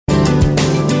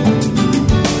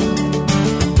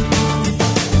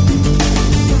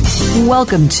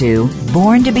Welcome to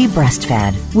Born to be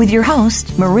Breastfed with your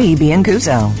host, Marie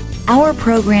Biancuzzo. Our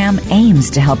program aims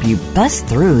to help you bust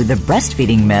through the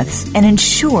breastfeeding myths and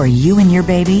ensure you and your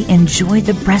baby enjoy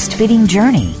the breastfeeding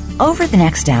journey. Over the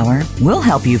next hour, we'll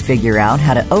help you figure out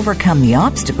how to overcome the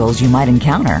obstacles you might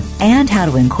encounter and how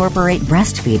to incorporate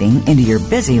breastfeeding into your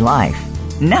busy life.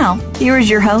 Now, here is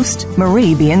your host,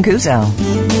 Marie Biancuzzo.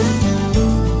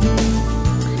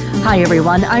 Hi,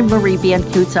 everyone. I'm Marie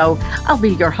Biancuzzo. I'll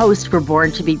be your host for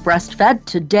Born to be Breastfed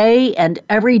today and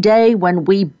every day when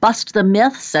we bust the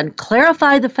myths and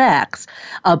clarify the facts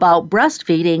about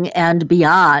breastfeeding and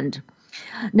beyond.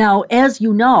 Now, as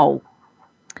you know,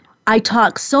 I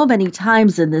talk so many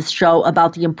times in this show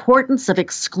about the importance of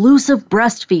exclusive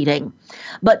breastfeeding.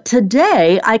 But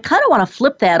today, I kind of want to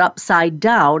flip that upside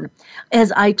down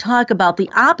as I talk about the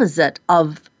opposite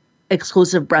of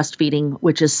exclusive breastfeeding,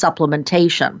 which is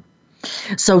supplementation.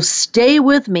 So stay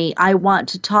with me. I want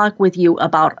to talk with you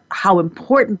about how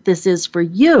important this is for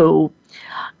you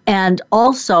and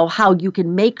also how you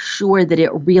can make sure that it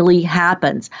really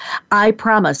happens. I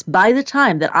promise by the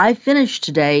time that I finish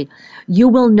today, you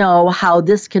will know how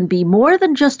this can be more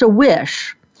than just a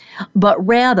wish, but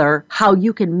rather how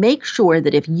you can make sure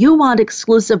that if you want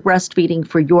exclusive breastfeeding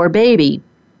for your baby,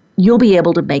 you'll be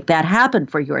able to make that happen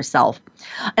for yourself.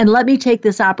 And let me take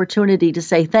this opportunity to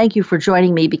say thank you for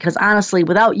joining me because honestly,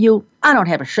 without you, I don't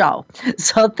have a show.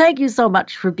 So thank you so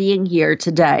much for being here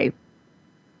today.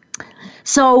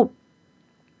 So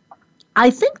I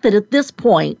think that at this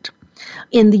point,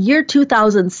 in the year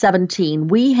 2017,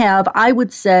 we have, I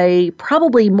would say,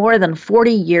 probably more than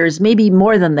 40 years, maybe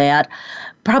more than that,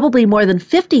 probably more than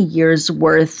 50 years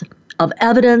worth of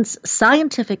evidence,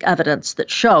 scientific evidence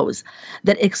that shows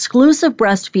that exclusive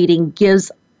breastfeeding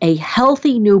gives a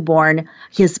healthy newborn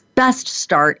his best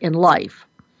start in life.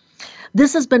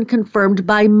 This has been confirmed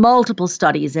by multiple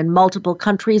studies in multiple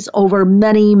countries over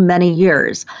many, many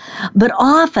years. But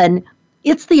often,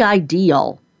 it's the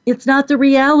ideal. It's not the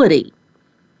reality.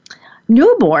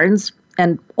 Newborns,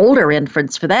 and older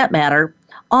infants for that matter,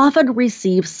 often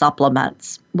receive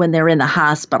supplements when they're in the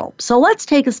hospital. So let's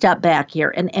take a step back here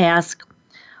and ask,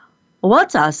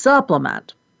 what's a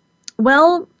supplement?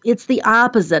 Well, it's the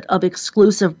opposite of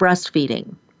exclusive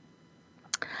breastfeeding.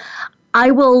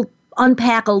 I will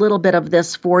unpack a little bit of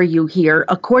this for you here.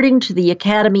 According to the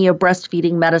Academy of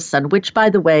Breastfeeding Medicine, which, by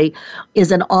the way,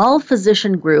 is an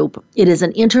all-physician group, it is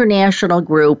an international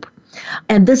group,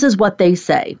 and this is what they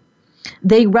say.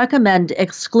 They recommend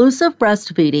exclusive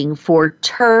breastfeeding for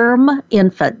term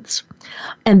infants,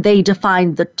 and they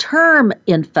define the term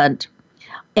infant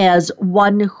as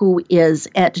one who is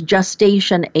at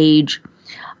gestation age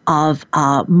of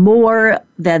more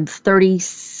than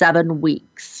 37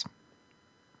 weeks.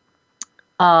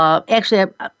 Let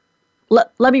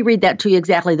me read that to you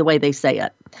exactly the way they say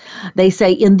it. They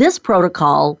say, in this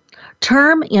protocol,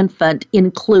 term infant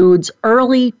includes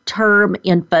early term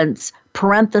infants,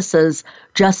 parentheses,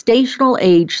 gestational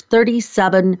age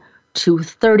 37 to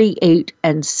 38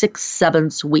 and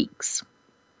 6/7 weeks.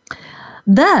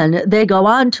 Then they go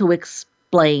on to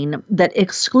explain that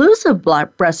exclusive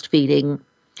breastfeeding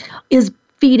is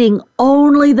feeding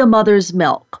only the mother's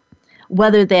milk,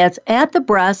 whether that's at the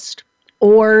breast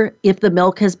or if the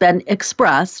milk has been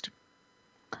expressed,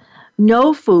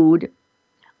 no food,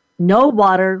 no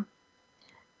water,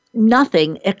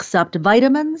 nothing except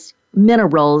vitamins,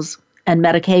 minerals, and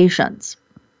medications.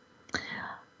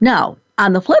 Now,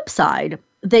 on the flip side,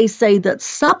 they say that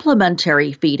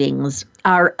supplementary feedings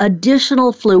are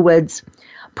additional fluids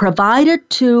provided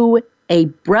to a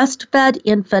breastfed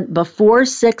infant before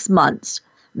 6 months.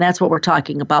 And that's what we're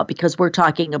talking about because we're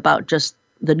talking about just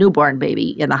the newborn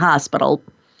baby in the hospital.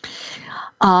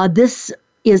 This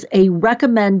is a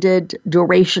recommended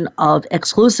duration of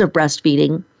exclusive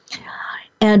breastfeeding.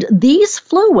 And these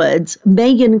fluids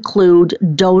may include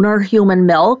donor human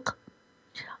milk,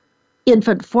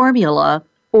 infant formula,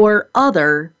 or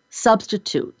other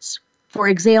substitutes. For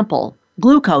example,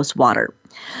 glucose water.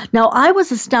 Now, I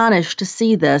was astonished to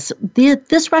see this.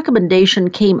 This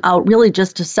recommendation came out really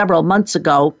just several months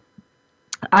ago.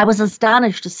 I was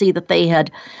astonished to see that they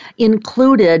had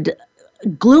included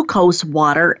glucose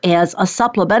water as a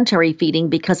supplementary feeding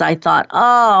because I thought,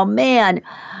 oh man,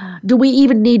 do we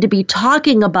even need to be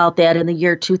talking about that in the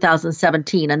year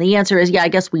 2017? And the answer is, yeah, I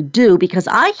guess we do, because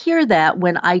I hear that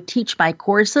when I teach my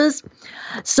courses.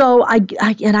 So I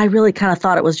really kind of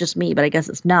thought it was just me, but I guess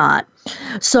it's not.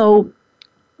 So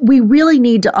we really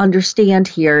need to understand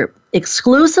here,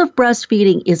 exclusive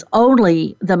breastfeeding is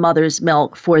only the mother's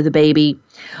milk for the baby,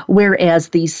 whereas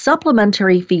these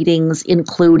supplementary feedings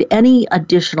include any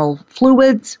additional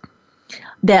fluids,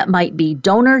 That might be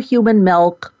donor human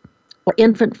milk or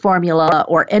infant formula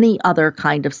or any other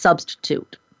kind of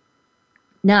substitute.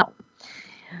 Now,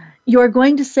 you're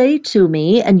going to say to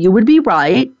me, and you would be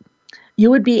right, you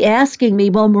would be asking me,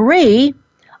 well, Marie,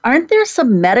 aren't there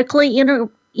some medically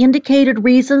indicated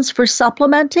reasons for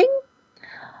supplementing?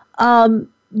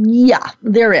 Yeah,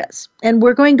 there is. And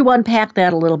we're going to unpack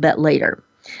that a little bit later.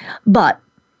 But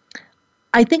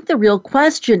I think the real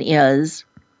question is,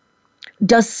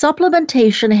 does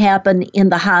supplementation happen in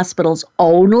the hospitals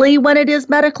only when it is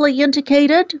medically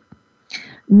indicated?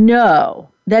 No,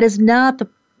 that is not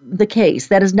the case.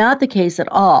 That is not the case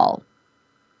at all.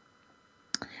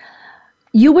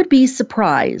 You would be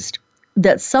surprised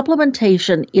that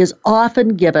supplementation is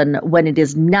often given when it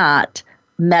is not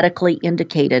medically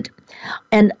indicated.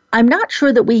 And I'm not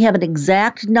sure that we have an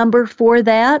exact number for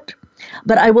that,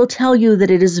 but I will tell you that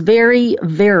it is very,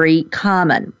 very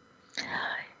common.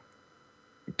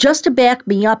 Just to back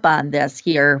me up on this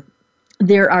here,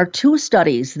 there are 2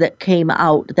 studies that came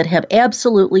out that have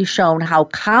absolutely shown how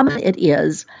common it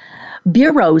is.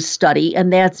 Bureau's study,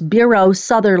 and that's Bureau,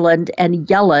 Sutherland, and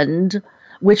Yelland,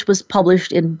 which was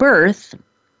published in Birth,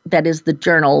 that is the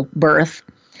journal Birth,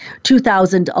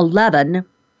 2011,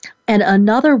 and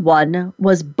another one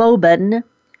was Bobin,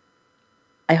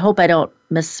 I hope I don't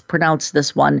mispronounce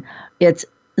this one, it's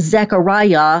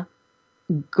Zachariah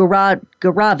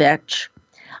Goravich,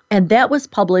 and that was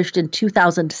published in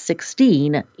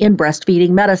 2016 in Breastfeeding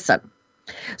Medicine.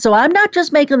 So I'm not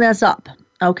just making this up,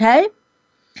 okay?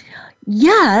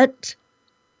 Yet,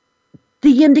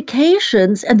 the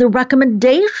indications and the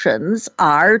recommendations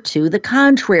are to the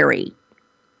contrary.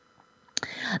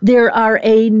 There are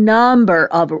a number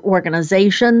of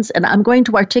organizations, and I'm going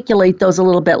to articulate those a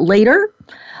little bit later,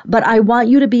 but I want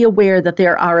you to be aware that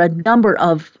there are a number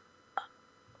of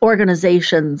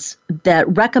organizations that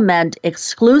recommend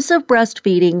exclusive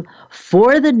breastfeeding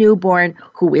for the newborn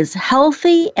who is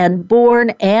healthy and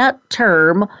born at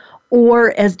term,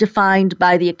 or as defined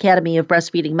by the Academy of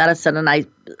Breastfeeding Medicine, and I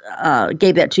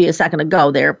gave that to you a second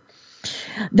ago there,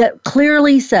 that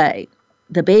clearly say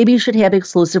the baby should have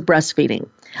exclusive breastfeeding.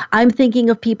 I'm thinking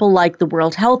of people like the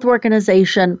World Health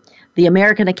Organization, the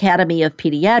American Academy of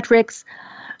Pediatrics,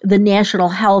 the National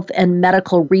Health and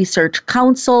Medical Research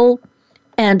Council,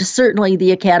 and certainly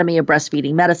the Academy of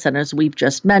Breastfeeding Medicine, as we've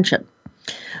just mentioned.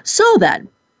 So then,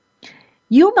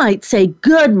 you might say,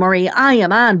 good, Marie, I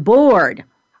am on board.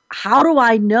 How do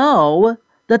I know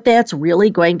that that's really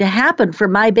going to happen for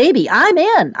my baby? I'm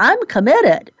in. I'm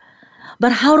committed.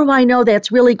 But how do I know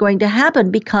that's really going to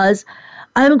happen? Because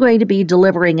I'm going to be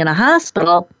delivering in a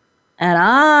hospital, and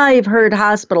I've heard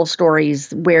hospital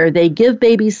stories where they give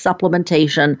babies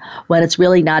supplementation when it's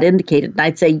really not indicated. And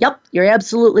I'd say, yep, you're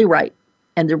absolutely right.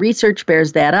 And the research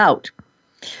bears that out.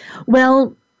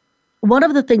 Well, one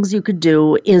of the things you could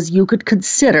do is you could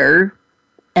consider,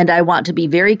 and I want to be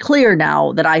very clear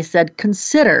now that I said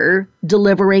consider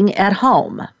delivering at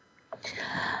home.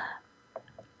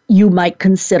 You might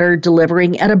consider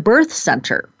delivering at a birth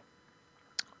center.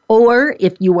 Or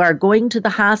if you are going to the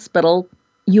hospital,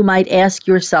 you might ask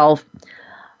yourself,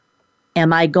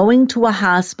 am I going to a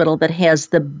hospital that has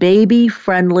the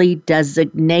baby-friendly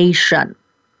designation?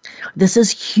 This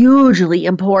is hugely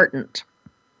important.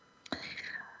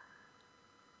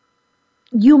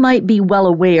 You might be well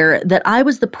aware that I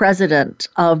was the president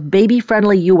of Baby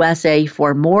Friendly USA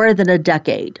for more than a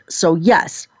decade. So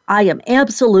yes, I am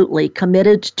absolutely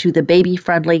committed to the Baby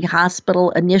Friendly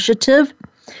Hospital Initiative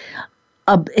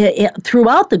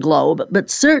throughout the globe, but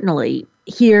certainly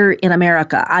here in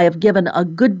America. I have given a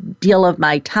good deal of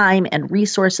my time and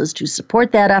resources to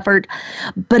support that effort,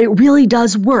 but it really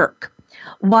does work.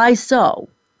 Why so?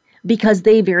 Because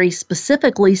they very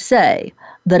specifically say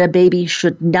that a baby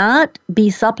should not be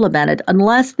supplemented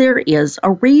unless there is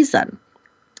a reason.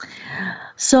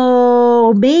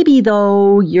 So maybe,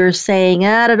 though, you're saying,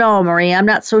 I don't know, Marie, I'm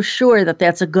not so sure that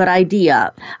that's a good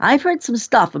idea. I've heard some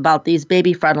stuff about these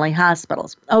baby-friendly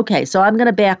hospitals. Okay, so I'm going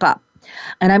to back up,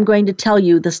 and I'm going to tell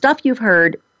you the stuff you've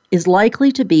heard is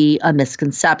likely to be a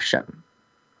misconception.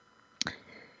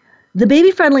 The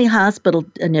Baby Friendly Hospital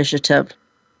Initiative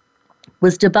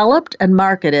was developed and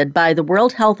marketed by the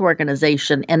World Health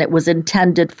Organization, and it was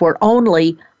intended for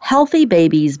only healthy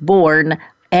babies born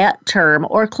at term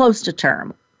or close to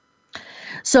term.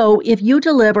 So if you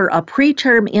deliver a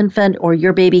preterm infant or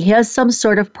your baby has some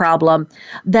sort of problem,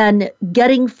 then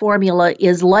getting formula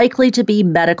is likely to be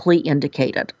medically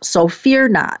indicated. So fear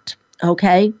not,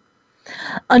 okay?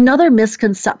 Another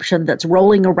misconception that's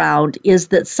rolling around is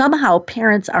that somehow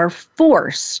parents are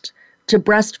forced to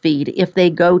breastfeed if they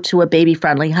go to a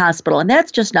baby-friendly hospital, and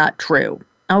that's just not true,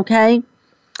 okay?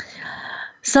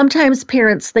 Sometimes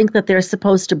parents think that they're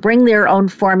supposed to bring their own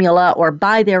formula or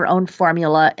buy their own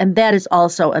formula, and that is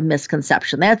also a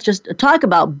misconception. That's just talk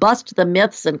about bust the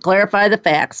myths and clarify the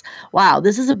facts. Wow,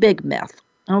 this is a big myth,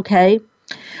 okay?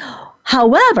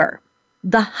 However,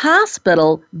 the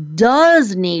hospital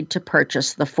does need to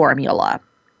purchase the formula.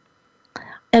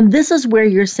 And this is where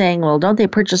you're saying, well, don't they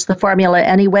purchase the formula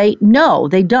anyway? No,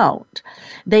 they don't.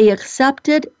 They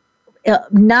accepted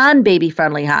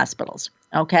non-baby-friendly hospitals,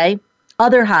 okay?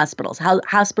 Other hospitals,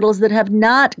 hospitals that have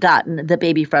not gotten the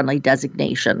baby-friendly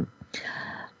designation,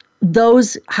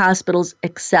 those hospitals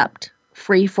accept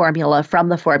free formula from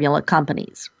the formula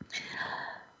companies.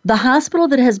 The hospital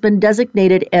that has been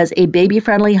designated as a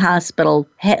baby-friendly hospital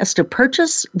has to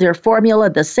purchase their formula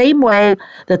the same way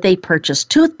that they purchase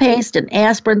toothpaste and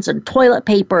aspirins and toilet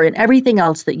paper and everything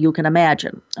else that you can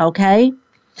imagine, okay?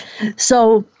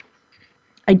 So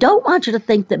I don't want you to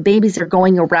think that babies are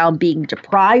going around being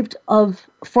deprived of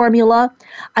formula.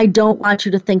 I don't want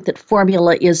you to think that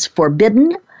formula is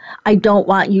forbidden. I don't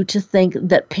want you to think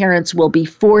that parents will be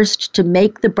forced to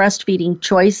make the breastfeeding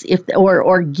choice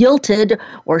or guilted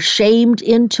or shamed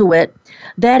into it.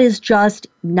 That is just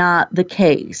not the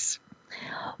case.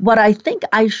 What I think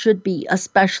I should be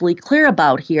especially clear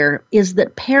about here is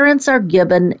that parents are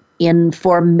given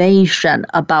information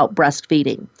about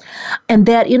breastfeeding. And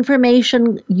that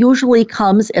information usually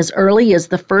comes as early as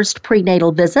the first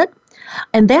prenatal visit.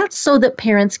 And that's so that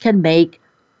parents can make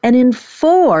an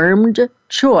informed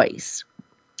choice.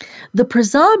 The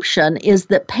presumption is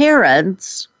that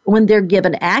parents, when they're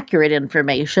given accurate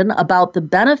information about the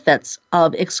benefits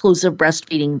of exclusive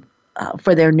breastfeeding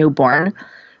for their newborn,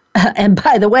 and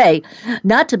by the way,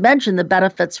 not to mention the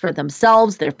benefits for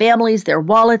themselves, their families, their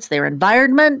wallets, their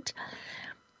environment,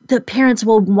 the parents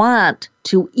will want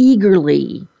to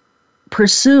eagerly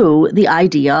pursue the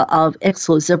idea of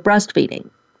exclusive breastfeeding.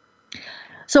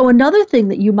 So another thing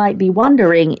that you might be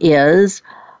wondering is,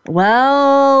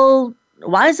 well,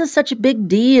 why is this such a big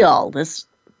deal, this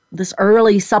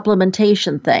early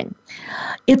supplementation thing?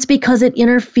 It's because it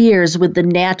interferes with the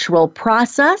natural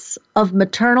process of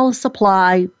maternal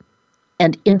supply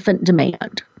and infant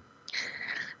demand.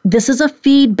 This is a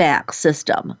feedback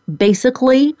system.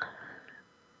 Basically,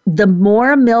 the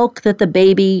more milk that the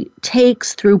baby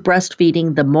takes through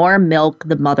breastfeeding, the more milk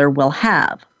the mother will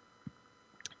have.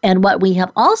 And what we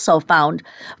have also found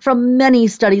from many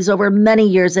studies over many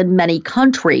years in many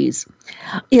countries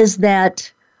is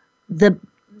that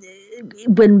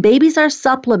when babies are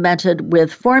supplemented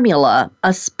with formula,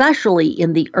 especially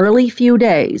in the early few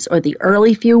days or the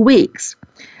early few weeks,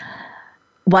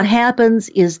 what happens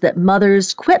is that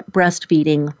mothers quit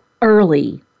breastfeeding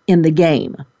early in the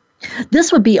game.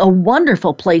 This would be a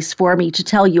wonderful place for me to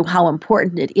tell you how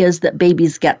important it is that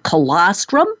babies get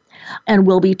colostrum, and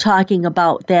we'll be talking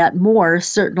about that more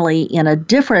certainly in a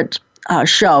different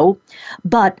show.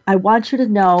 But I want you to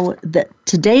know that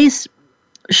today's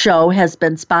show has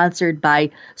been sponsored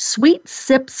by Sweet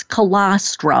Sips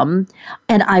Colostrum,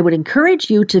 and I would encourage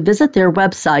you to visit their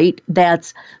website.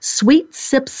 That's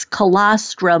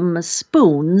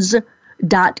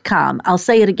sweetsipscolostrumspoons.com. I'll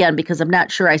say it again because I'm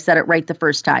not sure I said it right the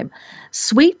first time.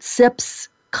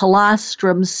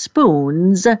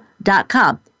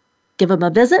 sweetsipscolostrumspoons.com. Give them a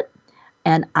visit,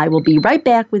 and I will be right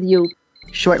back with you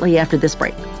shortly after this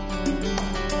break.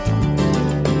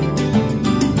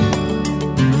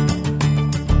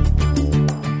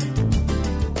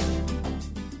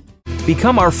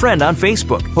 Become our friend on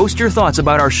Facebook. Post your thoughts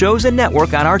about our shows and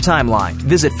network on our timeline.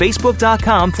 Visit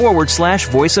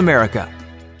facebook.com/Voice America.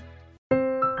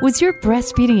 Was your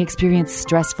breastfeeding experience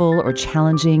stressful or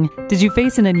challenging? Did you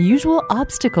face an unusual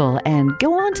obstacle and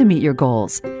go on to meet your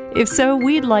goals? If so,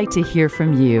 we'd like to hear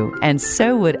from you, and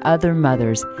so would other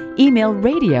mothers. Email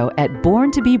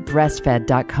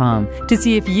radio@borntobebreastfed.com to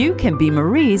see if you can be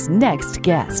Marie's next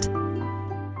guest.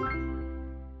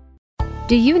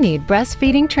 Do you need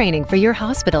breastfeeding training for your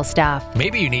hospital staff?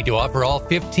 Maybe you need to offer all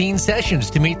 15 sessions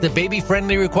to meet the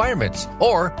baby-friendly requirements.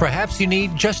 Or perhaps you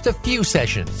need just a few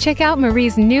sessions. Check out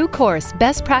Marie's new course,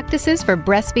 Best Practices for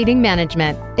Breastfeeding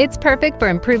Management. It's perfect for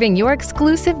improving your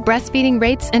exclusive breastfeeding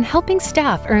rates and helping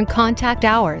staff earn contact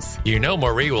hours. You know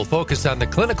Marie will focus on the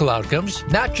clinical outcomes,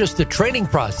 not just the training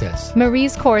process.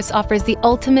 Marie's course offers the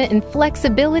ultimate in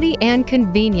flexibility and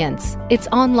convenience. It's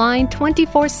online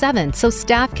 24/7, so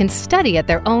staff can study at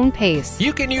their own pace.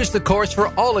 You can use the course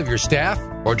for all of your staff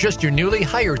or just your newly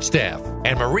hired staff.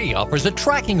 And Marie offers a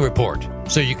tracking report,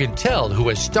 so you can tell who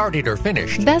has started or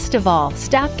finished. Best of all,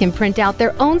 staff can print out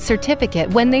their own certificate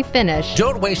when they finish.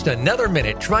 Don't waste another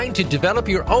minute trying to develop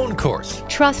your own course.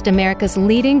 Trust America's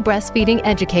leading breastfeeding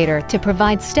educator to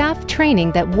provide staff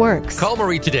training that works. Call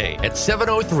Marie today at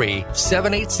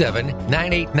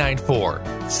 703-787-9894.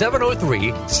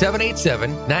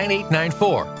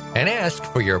 703-787-9894 and ask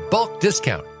for your bulk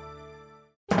discount.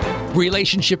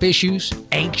 Relationship issues?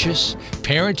 Anxious?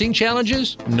 Parenting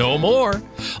challenges? No more.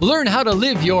 Learn how to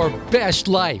live your best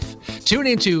life. Tune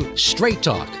into Straight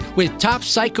Talk with top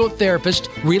psychotherapist,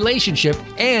 relationship,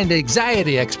 and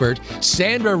anxiety expert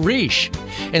Sandra Reish.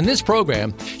 In this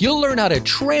program, you'll learn how to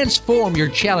transform your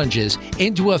challenges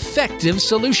into effective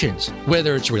solutions,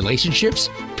 whether it's relationships,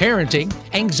 parenting,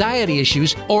 anxiety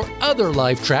issues, or other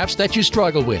life traps that you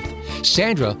struggle with.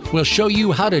 Sandra will show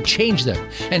you how to change them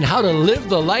and how to live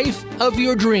the life of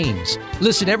your dreams.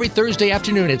 Listen every Thursday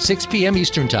afternoon at 6 p.m.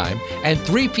 Eastern Time and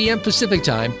 3 p.m. Pacific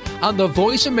Time on the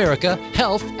Voice America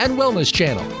Health and Wellness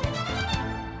Channel.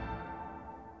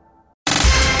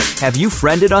 Have you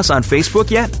friended us on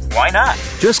Facebook yet? Why not?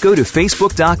 Just go to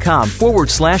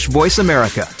facebook.com/Voice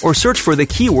America or search for the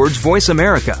keywords Voice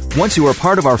America. Once you are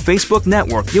part of our Facebook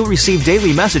network, you'll receive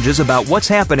daily messages about what's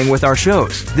happening with our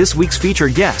shows, this week's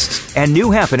featured guests, and new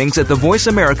happenings at the Voice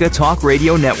America Talk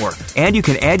Radio Network. And you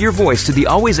can add your voice to the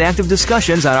always active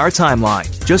discussions on our timeline.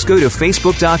 Just go to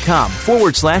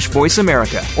facebook.com/Voice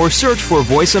America or search for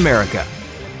Voice America.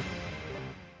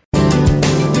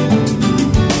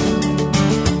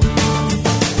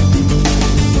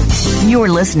 You're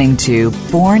listening to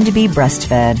Born to be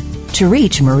Breastfed. To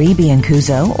reach Marie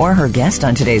Biancuzzo or her guest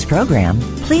on today's program,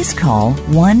 please call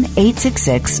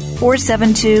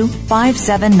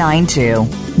 1-866-472-5792.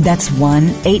 That's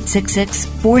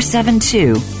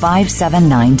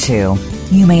 1-866-472-5792.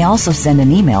 You may also send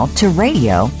an email to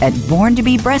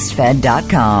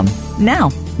radio@borntobebreastfed.com.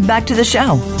 Now, back to the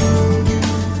show.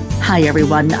 Hi,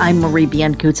 everyone. I'm Marie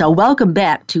Biancuzzo. Welcome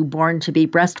back to Born to be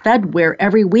Breastfed, where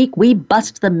every week we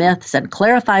bust the myths and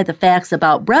clarify the facts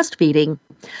about breastfeeding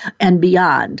and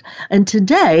beyond. And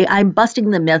today I'm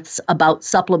busting the myths about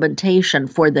supplementation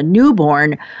for the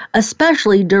newborn,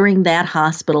 especially during that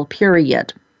hospital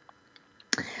period.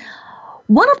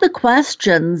 One of the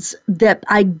questions that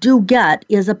I do get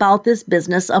is about this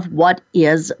business of what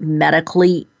is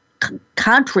medically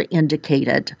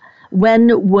contraindicated.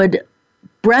 When would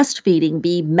breastfeeding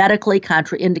be medically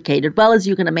contraindicated? Well, as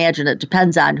you can imagine, it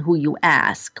depends on who you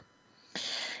ask.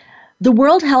 The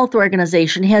World Health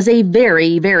Organization has a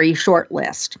very, very short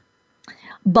list.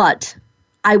 But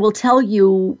I will tell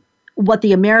you what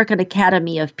the American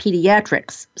Academy of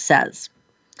Pediatrics says.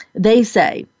 They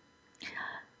say,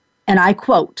 and I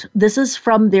quote, this is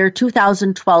from their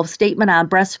 2012 statement on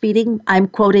breastfeeding. I'm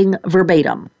quoting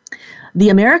verbatim. The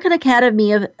American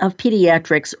Academy of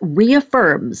Pediatrics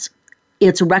reaffirms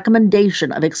its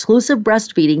recommendation of exclusive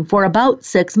breastfeeding for about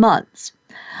 6 months,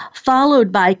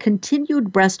 followed by continued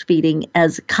breastfeeding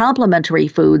as complementary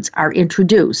foods are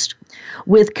introduced,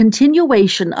 with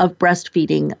continuation of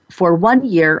breastfeeding for 1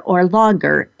 year or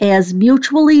longer as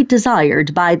mutually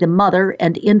desired by the mother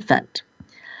and infant.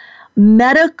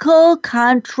 Medical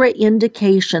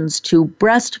contraindications to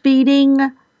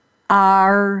breastfeeding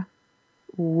are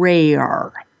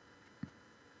rare.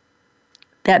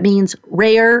 That means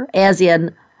rare as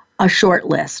in a short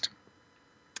list.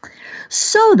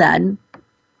 So then,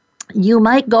 you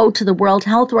might go to the World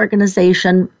Health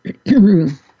Organization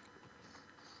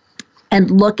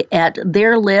and look at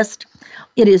their list.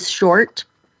 It is short.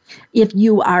 If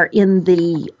you are in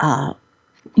the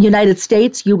United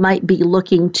States, you might be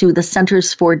looking to the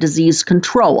Centers for Disease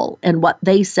Control and what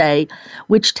they say,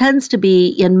 which tends to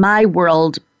be, in my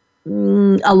world,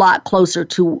 a lot closer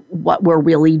to what we're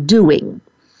really doing.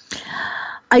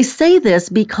 I say this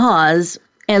because,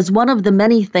 as one of the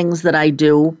many things that I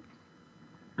do,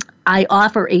 I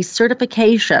offer a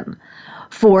certification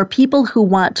for people who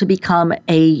want to become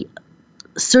a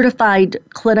certified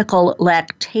clinical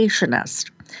lactationist.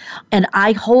 And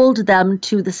I hold them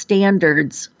to the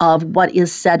standards of what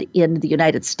is said in the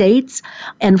United States.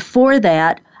 And for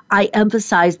that, I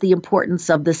emphasize the importance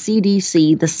of the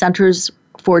CDC, the Centers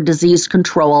for Disease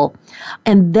Control,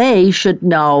 and they should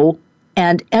know,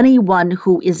 and anyone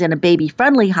who is in a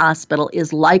baby-friendly hospital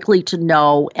is likely to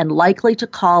know and likely to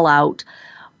call out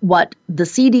what the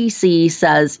CDC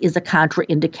says is a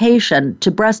contraindication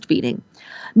to breastfeeding.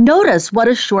 Notice what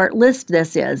a short list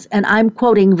this is, and I'm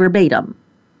quoting verbatim.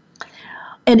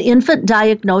 An infant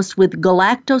diagnosed with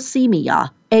galactosemia,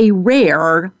 a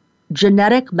rare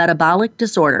genetic metabolic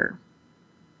disorder.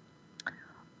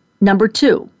 Number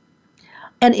 2,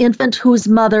 an infant whose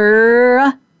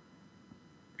mother,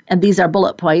 and these are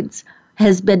bullet points,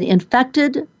 has been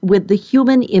infected with the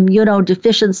human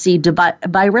immunodeficiency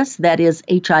virus, that is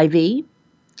HIV,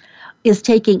 is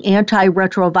taking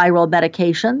antiretroviral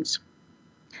medications,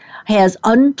 has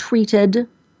untreated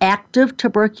active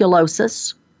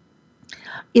tuberculosis,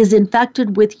 is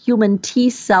infected with human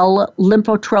T-cell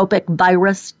lymphotropic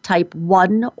virus type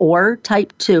 1 or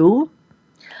type 2,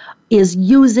 is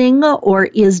using or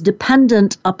is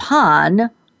dependent upon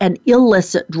an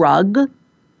illicit drug,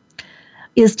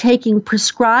 is taking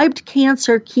prescribed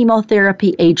cancer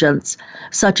chemotherapy agents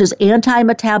such as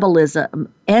antimetabolites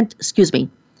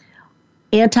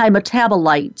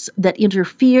that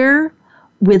interfere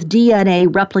with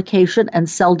DNA replication and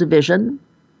cell division,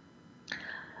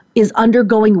 is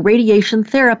undergoing radiation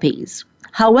therapies.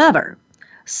 However,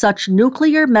 such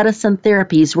nuclear medicine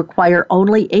therapies require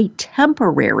only a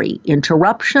temporary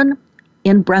interruption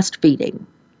in breastfeeding.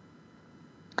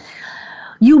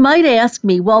 You might ask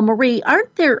me, well, Marie,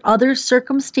 aren't there other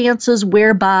circumstances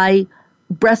whereby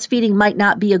breastfeeding might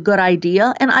not be a good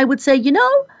idea? And I would say,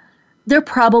 there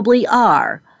probably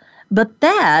are. But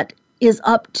that is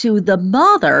up to the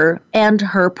mother and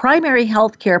her primary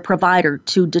health care provider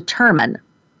to determine.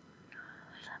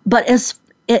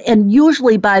 And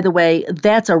usually, by the way,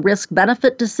 that's a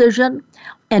risk-benefit decision,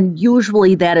 and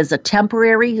usually that is a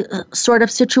temporary sort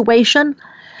of situation.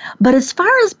 But as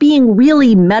far as being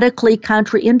really medically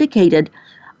contraindicated,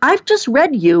 I've just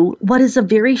read you what is a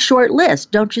very short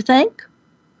list, don't you think?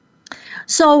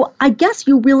 So I guess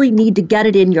you really need to get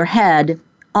it in your head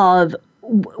of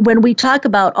when we talk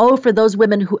about, for those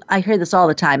women who, I hear this all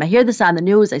the time. I hear this on the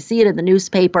news. I see it in the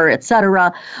newspaper,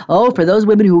 etc. For those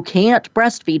women who can't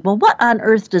breastfeed. Well, what on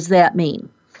earth does that mean?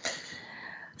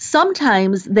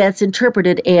 Sometimes that's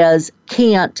interpreted as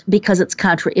can't because it's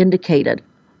contraindicated.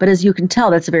 But as you can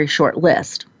tell, that's a very short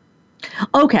list.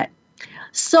 Okay,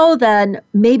 so then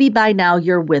maybe by now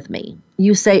you're with me.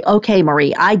 You say, okay,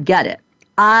 Marie, I get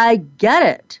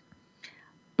it.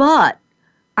 But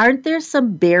aren't there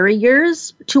some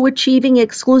barriers to achieving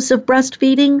exclusive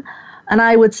breastfeeding? And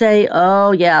I would say,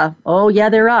 oh yeah,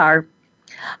 there are.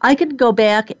 I can go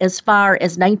back as far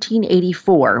as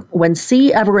 1984 when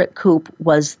C. Everett Koop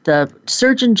was the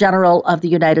Surgeon General of the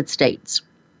United States.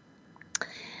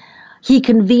 He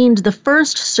convened the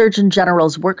first Surgeon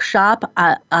General's workshop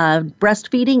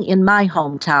breastfeeding in my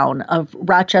hometown of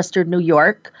Rochester, New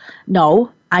York.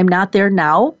 No, I'm not there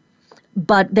now,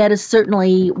 but that is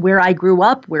certainly where I grew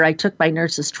up, where I took my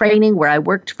nurse's training, where I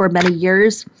worked for many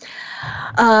years.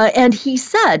 And he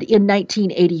said in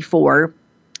 1984,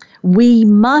 we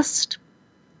must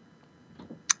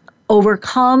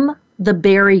overcome the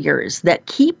barriers that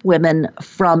keep women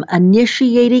from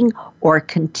initiating or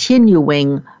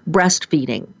continuing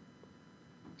breastfeeding.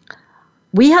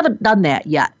 We haven't done that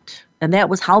yet. And that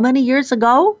was how many years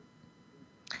ago?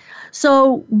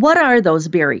 So what are those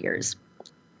barriers?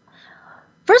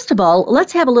 First of all,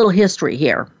 let's have a little history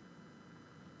here.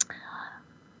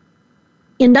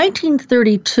 In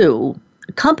 1932,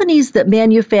 companies that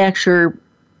manufacture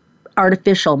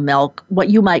artificial milk, what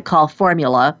you might call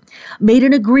formula, made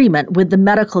an agreement with the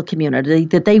medical community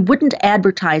that they wouldn't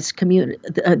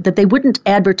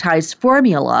advertise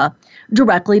formula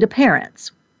directly to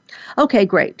parents. Okay,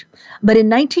 great. But in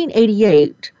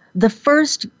 1988, the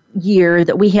first year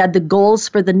that we had the goals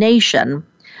for the nation,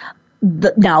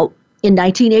 now in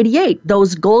 1988,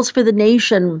 those goals for the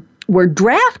nation were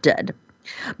drafted,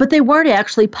 but they weren't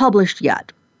actually published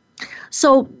yet.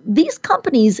 So these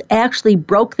companies actually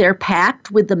broke their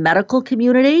pact with the medical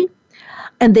community,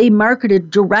 and they marketed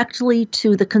directly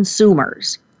to the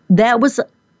consumers. That was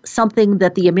something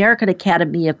that the American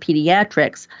Academy of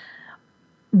Pediatrics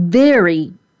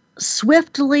very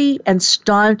swiftly and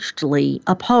staunchly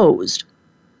opposed.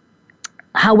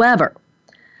 However,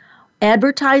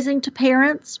 advertising to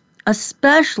parents,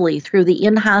 especially through the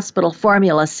in-hospital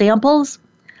formula samples,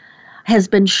 has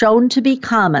been shown to be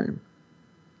common.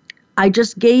 I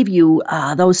just gave you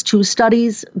those two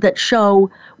studies that show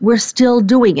we're still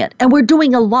doing it, and we're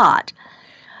doing a lot.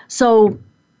 So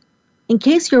in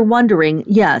case you're wondering,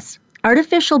 yes,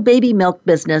 artificial baby milk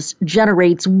business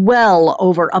generates well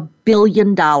over $1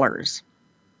 billion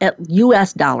at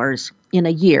US dollars in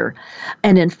a year.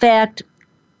 And in fact,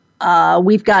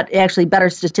 we've got actually better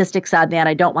statistics on that.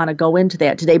 I don't want to go into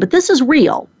that today, but this is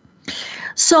real.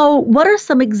 So what are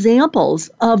some examples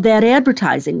of that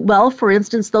advertising? Well, for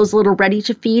instance, those little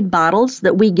ready-to-feed bottles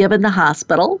that we give in the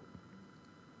hospital.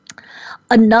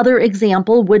 Another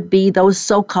example would be those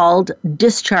so-called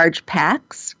discharge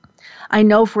packs. I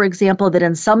know, for example, that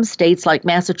in some states like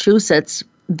Massachusetts,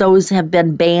 those have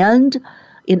been banned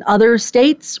In other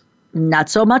states, not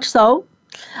so much so.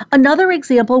 Another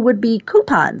example would be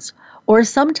coupons, or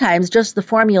sometimes just the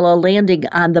formula landing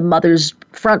on the mother's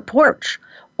front porch,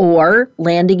 or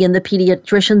landing in the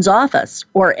pediatrician's office,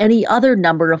 or any other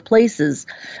number of places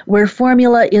where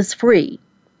formula is free.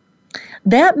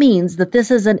 That means that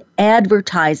this is an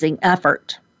advertising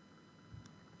effort.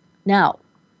 Now,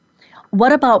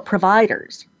 what about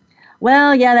providers?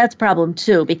 Well, yeah, that's a problem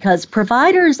too, because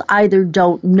providers either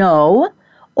don't know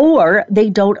or they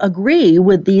don't agree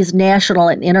with these national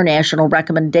and international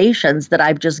recommendations that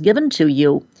I've just given to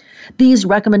you. These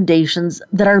recommendations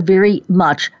that are very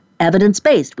much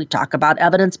evidence-based. We talk about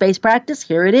evidence-based practice,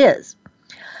 here it is.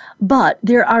 But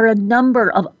there are a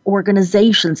number of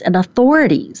organizations and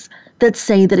authorities that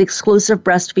say that exclusive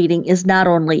breastfeeding is not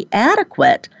only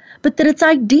adequate, but that it's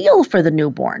ideal for the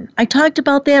newborn. I talked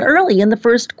about that early in the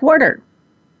first quarter.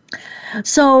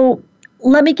 So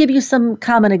let me give you some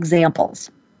common examples.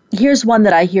 Here's one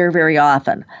that I hear very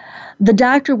often. The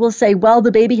doctor will say, well,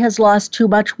 the baby has lost too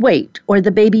much weight, or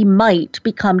the baby might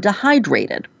become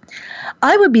dehydrated.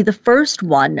 I would be the first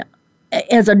one.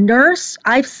 As a nurse,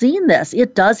 I've seen this.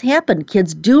 It does happen.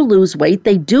 Kids do lose weight.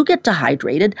 They do get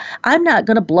dehydrated. I'm not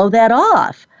going to blow that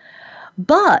off.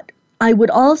 But I would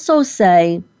also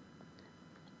say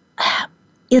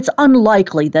it's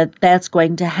unlikely that that's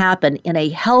going to happen in a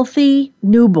healthy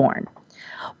newborn.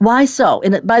 Why so?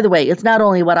 And by the way, it's not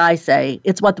only what I say,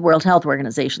 it's what the World Health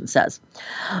Organization says.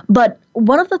 But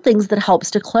one of the things that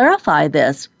helps to clarify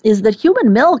this is that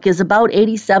human milk is about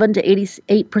 87 to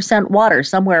 88% water,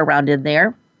 somewhere around in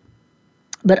there.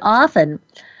 But often,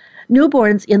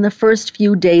 newborns in the first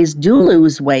few days do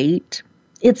lose weight.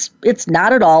 It's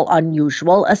not at all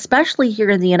unusual, especially here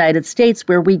in the United States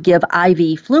where we give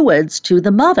IV fluids to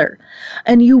the mother.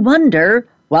 And you wonder,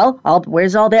 well,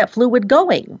 where's all that fluid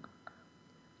going?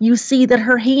 You see that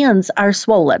her hands are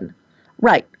swollen.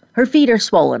 Right. Her feet are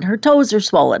swollen. Her toes are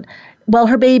swollen. Well,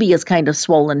 her baby is kind of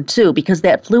swollen too because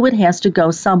that fluid has to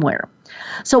go somewhere.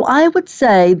 So I would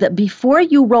say that before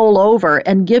you roll over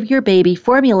and give your baby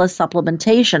formula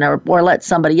supplementation or let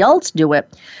somebody else do it,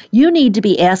 you need to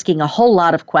be asking a whole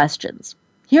lot of questions.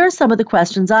 Here are some of the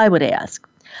questions I would ask.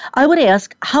 I would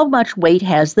ask, how much weight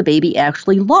has the baby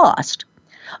actually lost?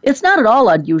 It's not at all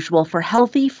unusual for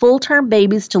healthy, full-term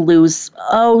babies to lose,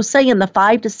 say in the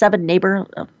 5 to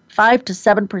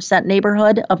 7%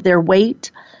 neighborhood of their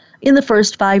weight in the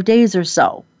first 5 days or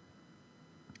so.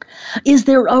 Is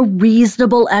there a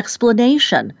reasonable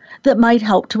explanation that might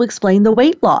help to explain the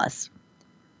weight loss?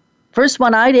 First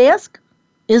one I'd ask,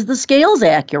 is the scales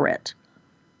accurate?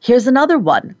 Here's another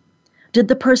one. Did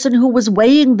the person who was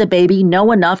weighing the baby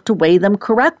know enough to weigh them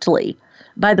correctly?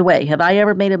 By the way, have I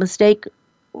ever made a mistake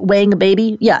weighing a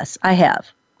baby? Yes, I have.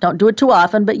 Don't do it too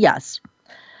often, but yes.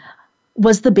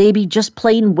 Was the baby just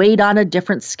plain weighed on a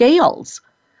different scales?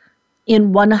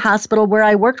 In one hospital where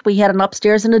I worked, we had an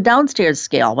upstairs and a downstairs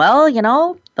scale.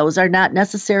 Well, those are not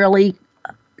necessarily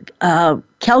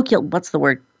calibrated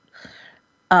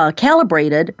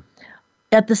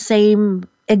at the same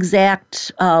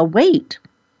exact weight.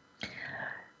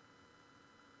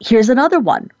 Here's another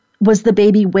one. Was the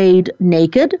baby weighed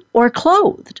naked or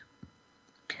clothed?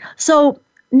 So,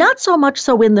 not so much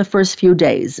so in the first few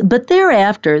days, but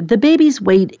thereafter, the baby's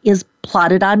weight is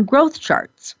plotted on growth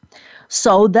charts.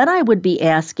 So then I would be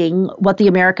asking what the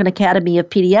American Academy of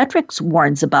Pediatrics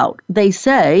warns about. They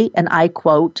say, and I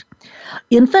quote,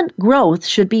 infant growth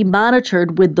should be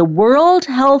monitored with the World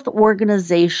Health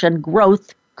Organization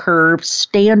growth curve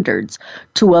standards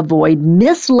to avoid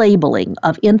mislabeling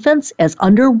of infants as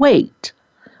underweight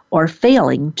or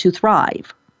failing to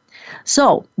thrive.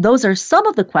 So those are some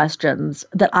of the questions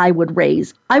that I would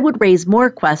raise. I would raise more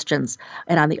questions.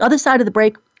 And on the other side of the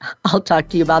break, I'll talk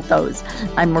to you about those.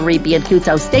 I'm Marie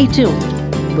Biancuzzo. Stay tuned.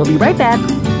 We'll be right back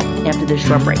after this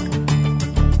short break.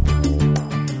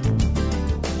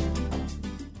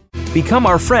 Become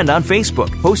our friend on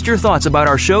Facebook. Post your thoughts about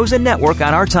our shows and network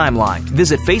on our timeline.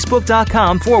 Visit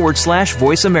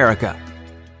Facebook.com/Voice America.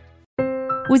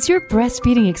 Was your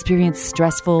breastfeeding experience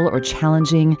stressful or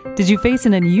challenging? Did you face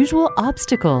an unusual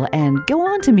obstacle and go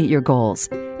on to meet your goals?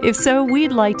 If so,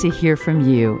 we'd like to hear from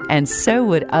you, and so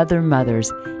would other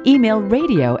mothers. Email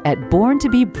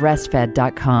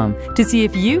radio@borntobebreastfed.com to see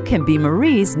if you can be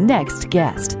Marie's next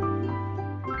guest.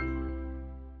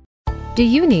 Do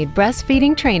you need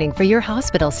breastfeeding training for your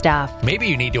hospital staff? Maybe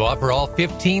you need to offer all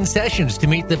 15 sessions to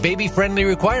meet the baby-friendly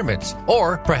requirements.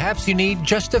 Or perhaps you need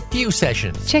just a few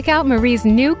sessions. Check out Marie's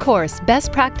new course,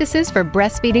 Best Practices for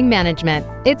Breastfeeding Management.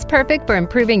 It's perfect for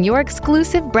improving your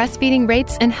exclusive breastfeeding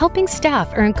rates and helping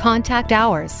staff earn contact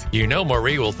hours. You know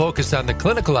Marie will focus on the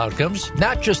clinical outcomes,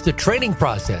 not just the training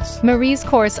process. Marie's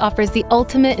course offers the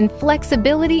ultimate in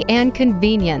flexibility and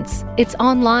convenience. It's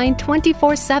online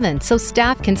 24/7, so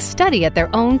staff can study at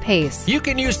their own pace. You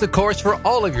can use the course for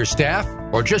all of your staff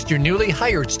or just your newly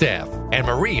hired staff. And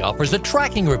Marie offers a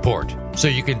tracking report, so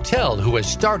you can tell who has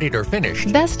started or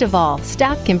finished. Best of all,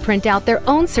 staff can print out their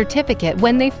own certificate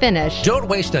when they finish. Don't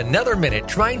waste another minute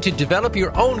trying to develop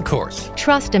your own course.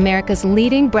 Trust America's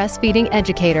leading breastfeeding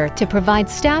educator to provide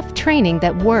staff training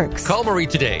that works. Call Marie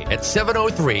today at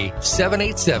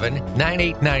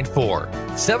 703-787-9894.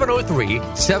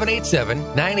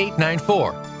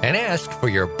 703-787-9894 and ask for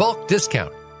your bulk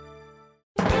discount.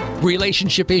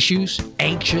 Relationship issues?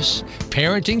 Anxious?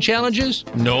 Parenting challenges?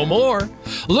 No more.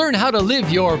 Learn how to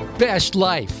live your best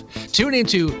life. Tune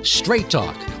into Straight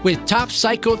Talk with top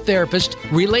psychotherapist,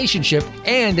 relationship,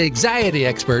 and anxiety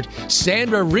expert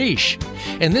Sandra Reish.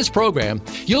 In this program,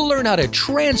 you'll learn how to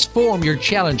transform your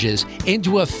challenges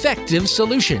into effective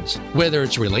solutions, whether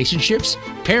it's relationships,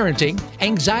 parenting,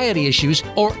 anxiety issues,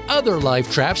 or other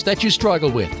life traps that you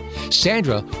struggle with.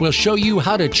 Sandra will show you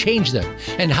how to change them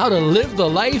and how to live the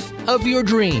life of your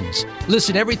dreams.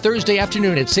 Listen every Thursday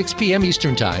afternoon at 6 p.m.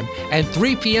 Eastern Time and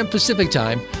 3 p.m. Pacific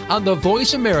Time on the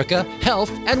Voice America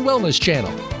Health and Wellness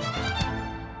Channel.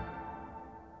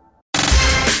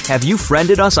 Have you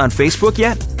friended us on Facebook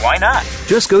yet? Why not?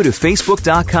 Just go to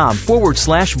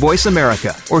facebook.com/Voice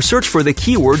America or search for the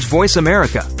keywords Voice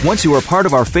America. Once you are part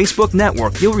of our Facebook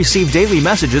network, you'll receive daily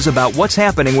messages about what's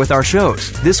happening with our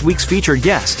shows, this week's featured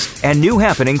guests, and new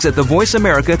happenings at the Voice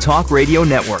America Talk Radio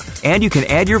Network. And you can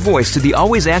add your voice to the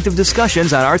always active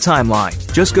discussions on our timeline.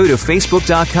 Just go to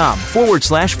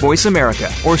facebook.com/Voice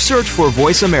America or search for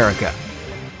Voice America.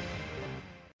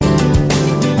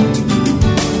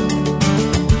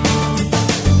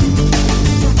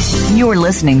 You're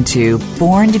listening to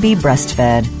Born to be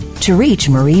Breastfed. To reach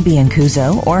Marie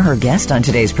Biancuzzo or her guest on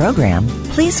today's program,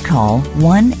 please call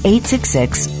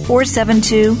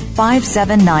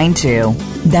 1-866-472-5792.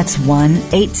 That's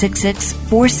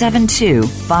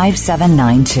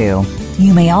 1-866-472-5792.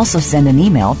 You may also send an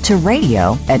email to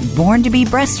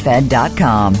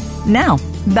radio@borntobebreastfed.com. Now,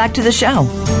 back to the show.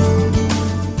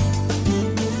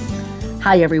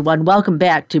 Hi, everyone. Welcome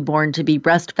back to Born to be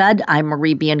Breastfed. I'm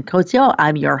Marie Biancuzzo.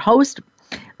 I'm your host.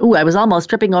 Ooh, I was almost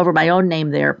tripping over my own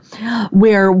name there.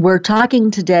 Where we're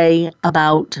talking today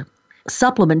about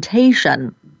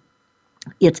supplementation,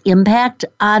 its impact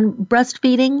on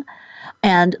breastfeeding,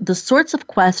 and the sorts of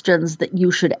questions that you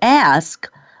should ask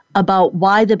about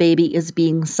why the baby is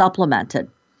being supplemented.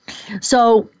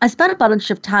 So I spent a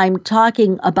bunch of time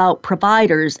talking about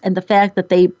providers and the fact that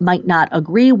they might not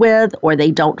agree with or they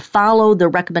don't follow the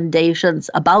recommendations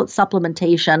about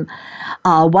supplementation.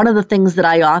 One of the things that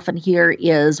I often hear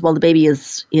is, well, the baby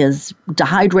is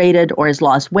dehydrated or has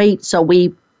lost weight, so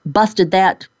we busted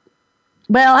that.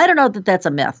 Well, I don't know that that's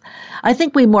a myth. I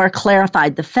think we more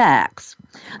clarified the facts.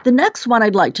 The next one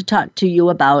I'd like to talk to you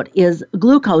about is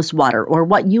glucose water, or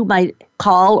what you might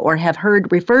call or have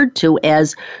heard referred to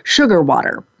as sugar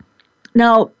water.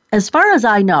 Now, as far as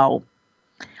I know,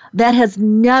 that has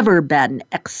never been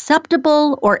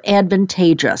acceptable or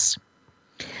advantageous.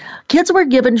 Kids were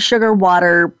given sugar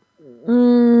water,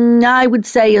 I would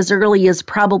say as early as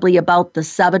probably about the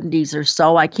 70s or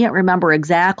so. I can't remember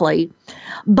exactly.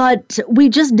 But we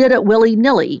just did it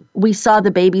willy-nilly. We saw the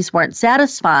babies weren't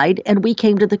satisfied, and we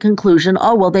came to the conclusion,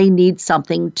 oh, well, they need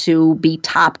something to be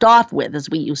topped off with, as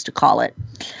we used to call it.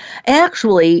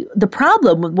 Actually, the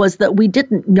problem was that we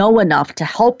didn't know enough to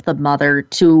help the mother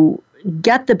to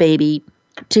get the baby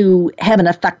to have an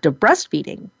effective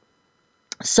breastfeeding.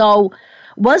 So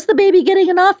was the baby getting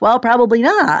enough? Well, probably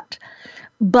not.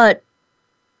 But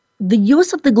the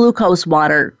use of the glucose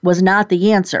water was not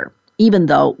the answer, even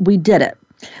though we did it.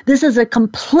 This is a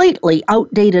completely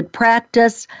outdated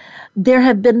practice. There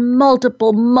have been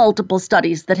multiple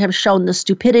studies that have shown the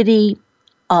stupidity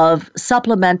of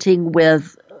supplementing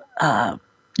with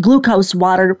glucose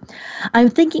water. I'm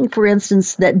thinking, for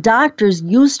instance, that doctors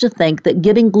used to think that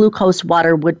giving glucose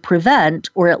water would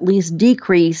prevent or at least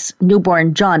decrease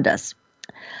newborn jaundice.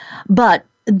 But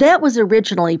that was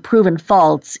originally proven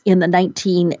false in the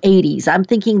 1980s. I'm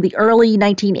thinking the early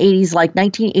 1980s, like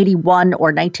 1981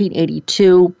 or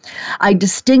 1982. I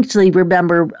distinctly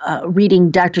remember reading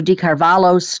Dr.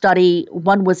 DiCarvalho's study.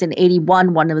 One was in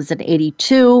 81, one was in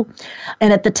 82.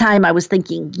 And at the time I was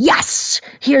thinking, yes,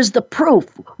 here's the proof.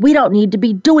 We don't need to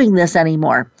be doing this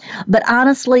anymore. But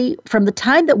honestly, from the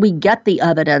time that we get the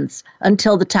evidence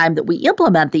until the time that we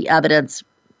implement the evidence,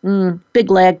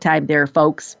 big lag time there,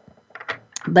 folks.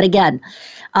 But again,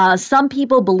 some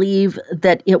people believe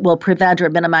that it will prevent or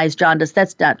minimize jaundice.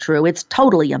 That's not true. It's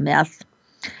totally a myth.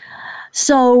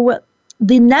 So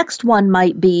the next one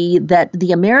might be that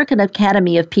the American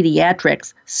Academy of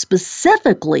Pediatrics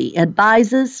specifically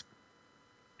advises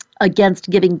against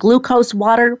giving glucose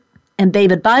water, and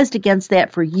they've advised against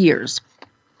that for years.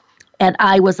 And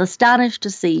I was astonished to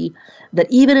see that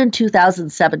even in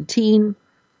 2017,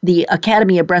 the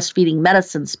Academy of Breastfeeding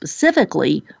Medicine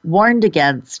specifically warned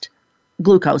against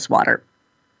glucose water.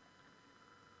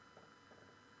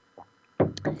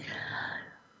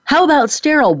 How about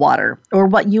sterile water, or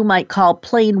what you might call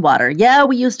plain water? Yeah,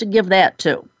 we used to give that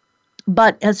too.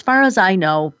 But as far as I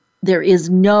know, there is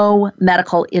no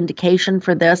medical indication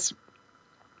for this.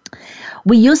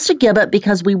 We used to give it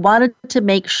because we wanted to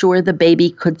make sure the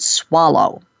baby could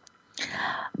swallow.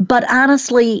 But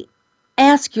honestly,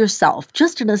 ask yourself,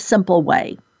 just in a simple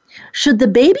way, should the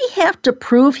baby have to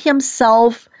prove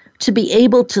himself to be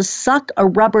able to suck a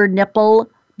rubber nipple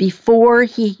before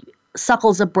he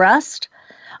suckles a breast?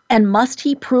 And must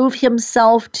he prove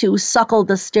himself to suckle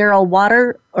the sterile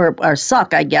water, or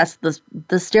suck, I guess,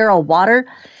 the sterile water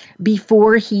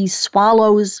before he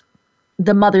swallows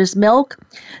the mother's milk?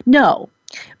 No,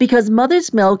 because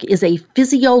mother's milk is a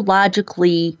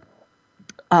physiologically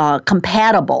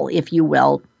compatible, if you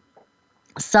will,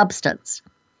 substance.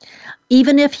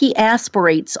 Even if he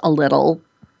aspirates a little,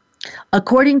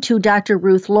 according to Dr.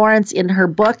 Ruth Lawrence in her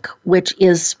book, which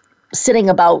is sitting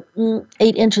about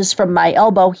 8 inches from my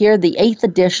elbow here, the 8th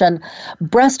edition,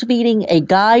 Breastfeeding, a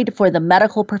Guide for the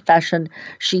Medical Profession,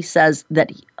 she says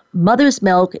that mother's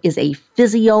milk is a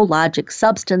physiologic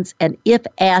substance and if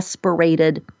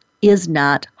aspirated is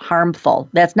not harmful.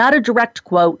 That's not a direct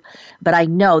quote, but I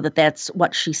know that that's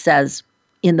what she says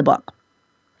in the book.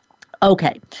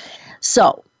 Okay,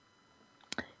 so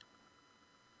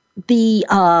the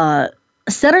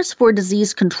Centers for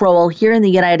Disease Control here in the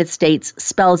United States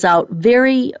spells out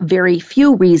very, very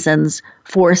few reasons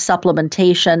for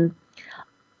supplementation.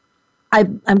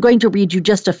 I'm going to read you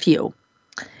just a few.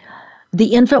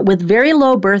 The infant with very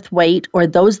low birth weight or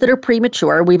those that are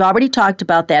premature, we've already talked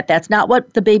about that. That's not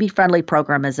what the Baby Friendly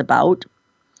program is about.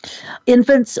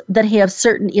 Infants that have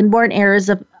certain inborn errors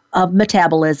of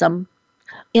metabolism.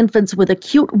 Infants with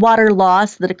acute water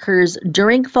loss that occurs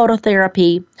during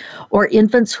phototherapy, or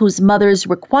infants whose mothers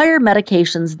require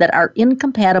medications that are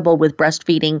incompatible with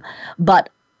breastfeeding. But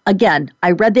again,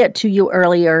 I read that to you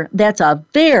earlier. That's a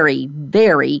very,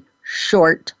 very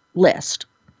short list.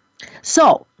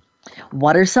 So,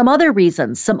 what are some other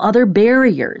reasons, some other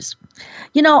barriers?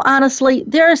 You know, honestly,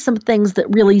 there are some things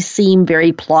that really seem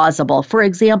very plausible. For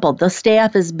example, the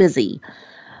staff is busy.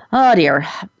 Oh dear.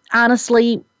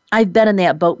 Honestly, I've been in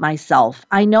that boat myself.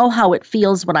 I know how it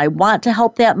feels when I want to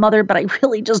help that mother, but I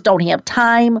really just don't have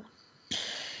time.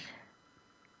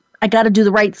 I got to do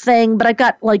the right thing, but I've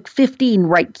got like 15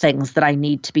 right things that I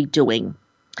need to be doing.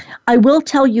 I will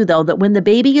tell you, though, that when the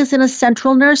baby is in a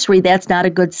central nursery, that's not a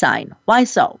good sign. Why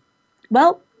so?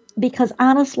 Well, because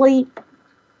honestly,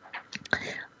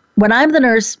 when I'm the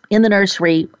nurse in the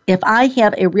nursery, if I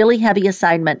have a really heavy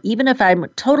assignment, even if I'm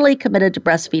totally committed to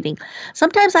breastfeeding,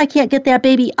 sometimes I can't get that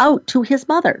baby out to his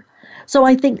mother. So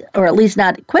I think, or at least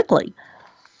not quickly.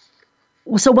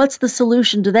 So what's the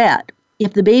solution to that?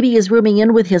 If the baby is rooming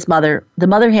in with his mother, the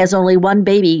mother has only one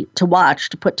baby to watch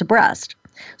to put to breast.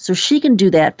 So she can do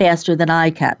that faster than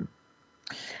I can.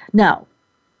 Now,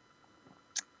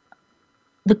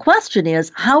 the question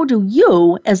is, how do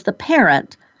you, as the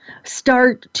parent,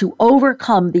 start to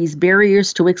overcome these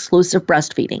barriers to exclusive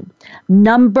breastfeeding?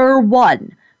 Number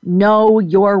one, know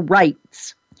your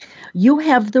rights. You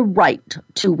have the right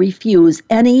to refuse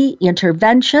any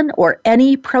intervention or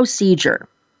any procedure.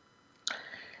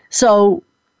 So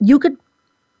you could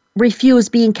refuse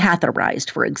being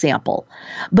catheterized, for example,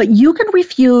 but you can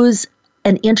refuse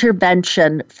an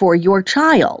intervention for your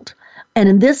child. And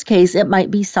in this case, it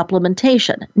might be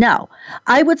supplementation. Now,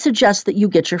 I would suggest that you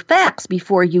get your facts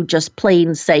before you just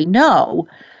plain say no,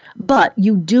 but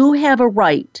you do have a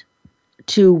right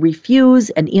to refuse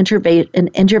an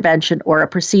intervention or a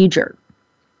procedure.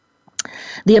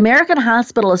 The American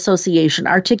Hospital Association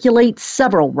articulates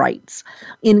several rights,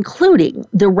 including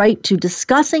the right to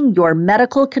discussing your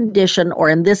medical condition, or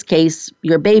in this case,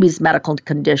 your baby's medical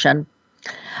condition,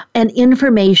 and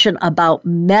information about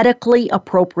medically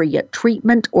appropriate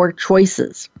treatment or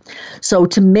choices. So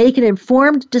to make an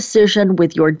informed decision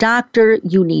with your doctor,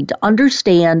 you need to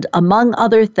understand, among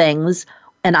other things,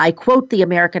 and I quote the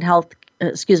American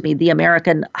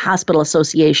Hospital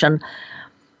Association,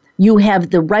 you have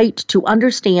the right to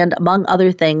understand, among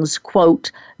other things,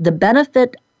 quote, the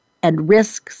benefit and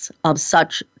risks of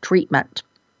such treatment.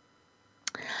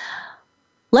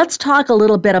 Let's talk a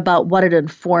little bit about what an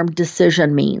informed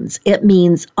decision means. It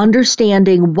means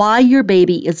understanding why your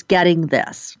baby is getting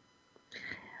this.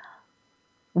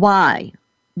 Why?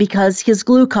 Because his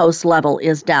glucose level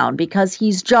is down, because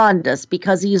he's jaundiced,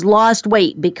 because he's lost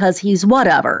weight, because he's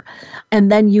whatever.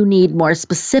 And then you need more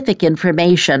specific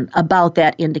information about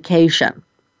that indication.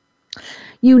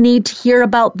 You need to hear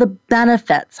about the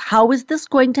benefits. How is this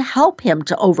going to help him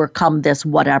to overcome this,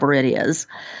 whatever it is?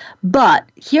 But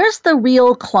here's the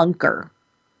real clunker.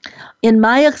 In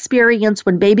my experience,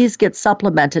 when babies get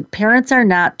supplemented, parents are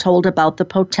not told about the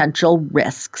potential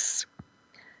risks.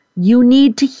 You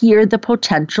need to hear the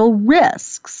potential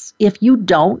risks. If you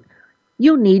don't,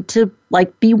 you need to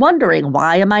be wondering,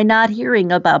 why am I not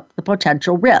hearing about the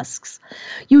potential risks?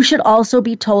 You should also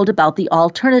be told about the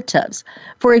alternatives.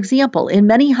 For example, in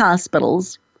many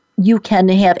hospitals, you can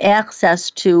have access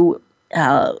to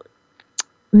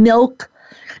milk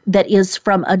that is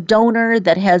from a donor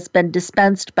that has been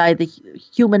dispensed by the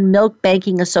Human Milk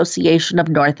Banking Association of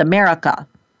North America.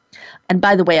 And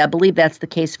by the way, I believe that's the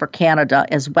case for Canada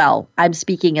as well. I'm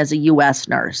speaking as a U.S.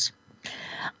 nurse.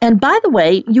 And by the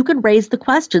way, you can raise the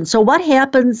question, so what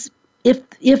happens if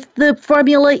the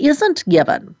formula isn't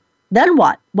given? Then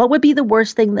what? What would be the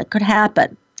worst thing that could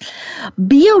happen?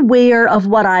 Be aware of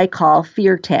what I call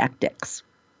fear tactics.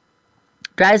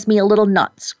 Drives me a little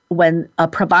nuts when a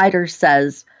provider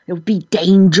says it would be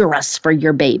dangerous for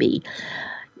your baby.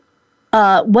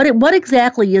 What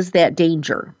exactly is that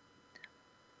danger?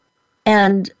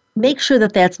 And make sure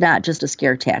that that's not just a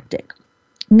scare tactic.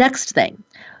 Next thing,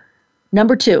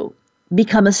 number 2,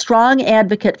 become a strong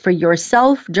advocate for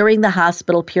yourself during the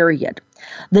hospital period.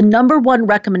 The number 1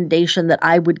 recommendation that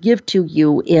I would give to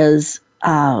you is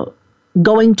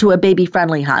going to a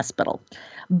baby-friendly hospital.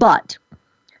 But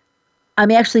I'm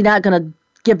actually not going to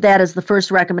give that as the first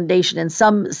recommendation in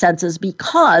some senses,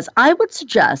 because I would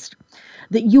suggest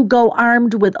that you go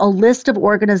armed with a list of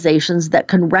organizations that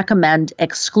can recommend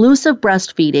exclusive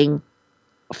breastfeeding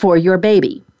for your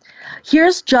baby.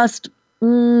 Here's just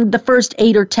the first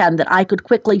 8 or 10 that I could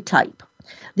quickly type.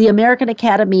 The American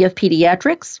Academy of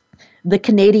Pediatrics, the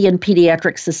Canadian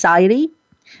Pediatric Society,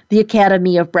 the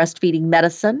Academy of Breastfeeding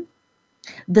Medicine,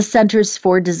 the Centers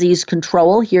for Disease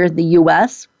Control here in the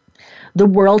U.S., the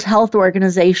World Health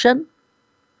Organization,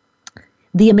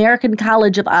 the American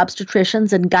College of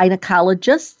Obstetricians and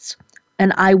Gynecologists,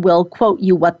 and I will quote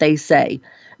you what they say.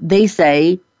 They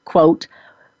say, quote,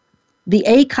 the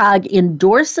ACOG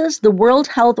endorses the World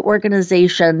Health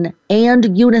Organization and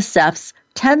UNICEF's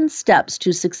 10 steps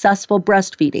to successful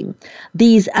breastfeeding.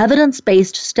 These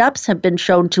evidence-based steps have been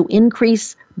shown to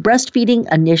increase breastfeeding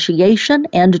initiation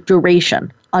and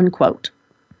duration, unquote.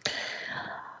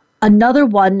 Another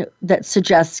one that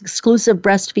suggests exclusive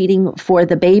breastfeeding for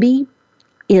the baby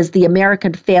is the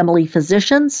American Family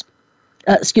Physicians,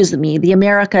 the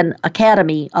American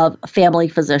Academy of Family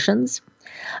Physicians,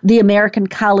 the American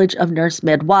College of Nurse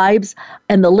Midwives,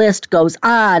 and the list goes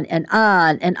on and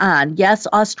on and on. Yes,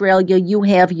 Australia, you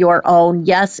have your own.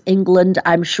 Yes, England,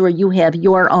 I'm sure you have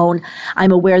your own.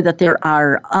 I'm aware that there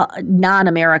are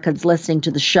non-Americans listening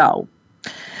to the show.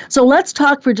 So let's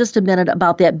talk for just a minute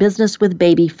about that business with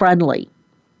Baby Friendly.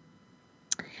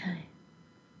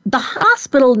 The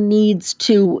hospital needs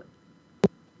to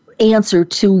answer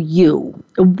to you.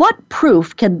 What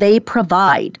proof can they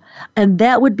provide? And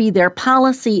that would be their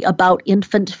policy about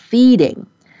infant feeding.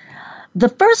 The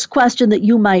first question that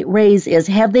you might raise is,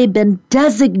 have they been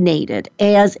designated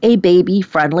as a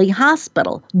baby-friendly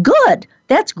hospital? Good.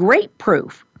 That's great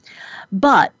proof.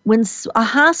 But when a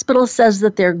hospital says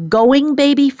that they're going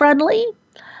baby-friendly,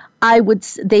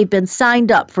 they've been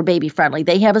signed up for baby-friendly.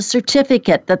 They have a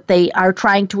certificate that they are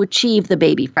trying to achieve the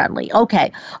baby-friendly.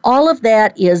 Okay, all of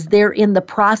that they're in the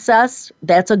process.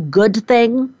 That's a good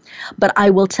thing. But I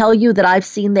will tell you that I've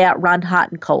seen that run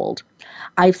hot and cold.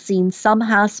 I've seen some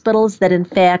hospitals that in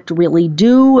fact really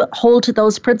do hold to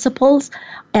those principles,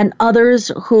 and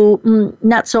others who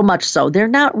not so much so. They're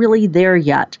not really there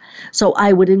yet. So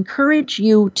I would encourage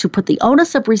you to put the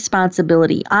onus of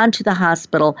responsibility onto the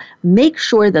hospital. Make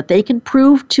sure that they can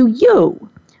prove to you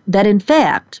that in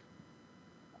fact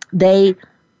they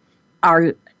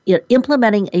are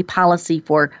implementing a policy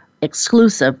for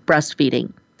exclusive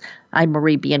breastfeeding. I'm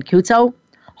Marie Biancuzzo.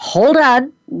 Hold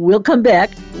on. We'll come back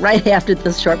right after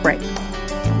this short break.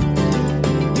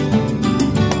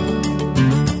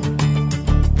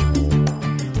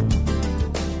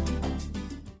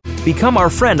 Become our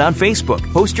friend on Facebook.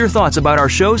 Post your thoughts about our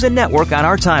shows and network on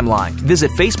our timeline. Visit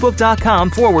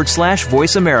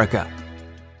facebook.com/Voice America.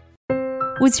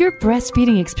 Was your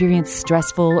breastfeeding experience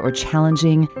stressful or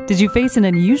challenging? Did you face an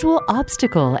unusual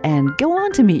obstacle and go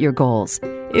on to meet your goals?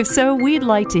 If so, we'd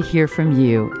like to hear from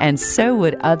you, and so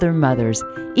would other mothers.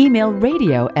 Email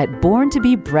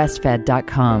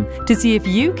radio@borntobebreastfed.com to see if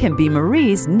you can be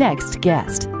Marie's next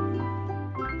guest.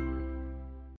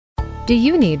 Do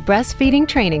you need breastfeeding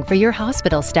training for your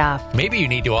hospital staff? Maybe you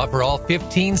need to offer all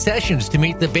 15 sessions to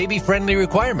meet the baby-friendly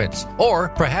requirements. Or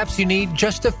perhaps you need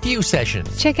just a few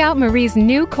sessions. Check out Marie's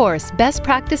new course, Best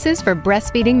Practices for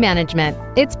Breastfeeding Management.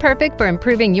 It's perfect for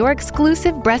improving your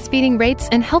exclusive breastfeeding rates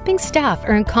and helping staff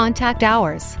earn contact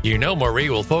hours. You know Marie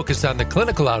will focus on the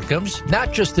clinical outcomes,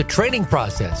 not just the training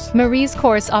process. Marie's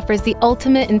course offers the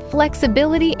ultimate in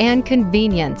flexibility and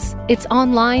convenience. It's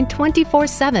online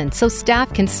 24/7, so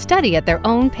staff can study at their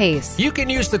own pace. You can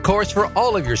use the course for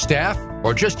all of your staff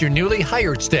or just your newly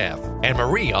hired staff. And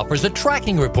Marie offers a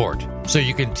tracking report, so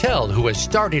you can tell who has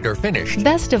started or finished.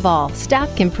 Best of all,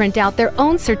 staff can print out their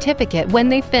own certificate when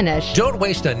they finish. Don't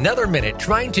waste another minute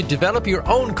trying to develop your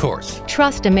own course.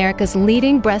 Trust America's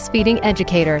leading breastfeeding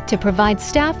educator to provide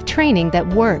staff training that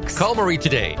works. Call Marie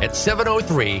today at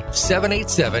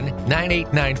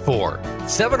 703-787-9894.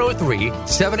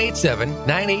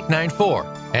 703-787-9894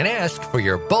 and ask for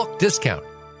your bulk discount.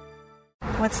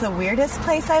 What's the weirdest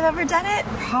place I've ever done it?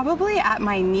 Probably at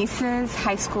my niece's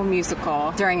high school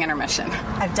musical during intermission.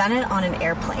 I've done it on an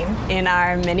airplane. In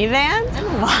our minivan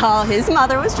while his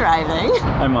mother was driving.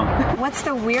 Hi, Mom. What's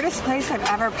the weirdest place I've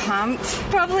ever pumped?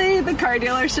 Probably the car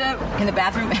dealership. In the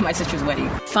bathroom at my sister's wedding.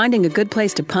 Finding a good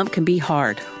place to pump can be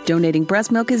hard. Donating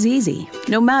breast milk is easy.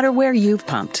 No matter where you've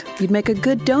pumped, you'd make a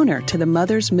good donor to the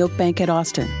Mother's Milk Bank at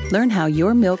Austin. Learn how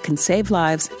your milk can save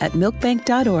lives at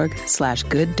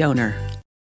milkbank.org/gooddonor.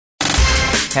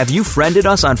 Have you friended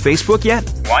us on Facebook yet?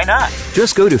 Why not?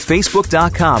 Just go to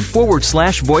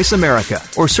facebook.com/Voice America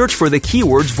or search for the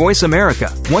keywords Voice America.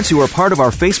 Once you are part of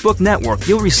our Facebook network,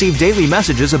 you'll receive daily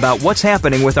messages about what's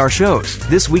happening with our shows,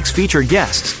 this week's featured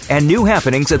guests, and new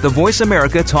happenings at the Voice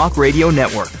America Talk Radio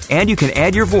Network. And you can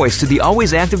add your voice to the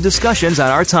always active discussions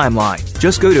on our timeline.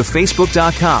 Just go to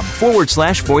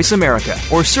facebook.com/Voice America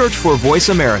or search for Voice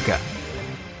America.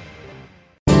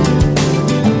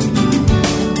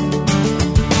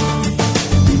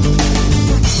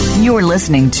 You're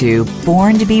listening to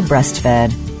Born to be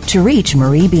Breastfed. To reach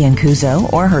Marie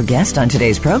Biancuzzo or her guest on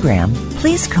today's program,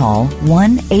 please call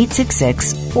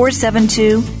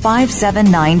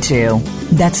 1-866-472-5792.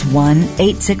 That's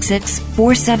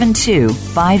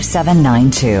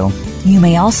 1-866-472-5792. You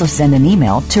may also send an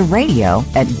email to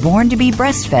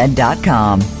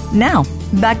radio@borntobebreastfed.com. Now,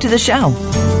 back to the show.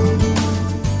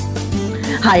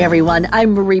 Hi, everyone.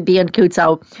 I'm Marie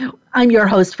Biancuzzo. I'm your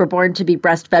host for Born to be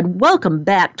Breastfed. Welcome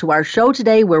back to our show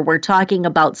today where we're talking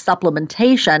about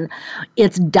supplementation,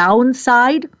 its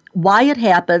downside, why it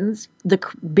happens, the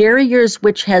barriers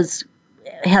which have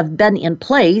been in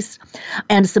place,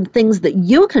 and some things that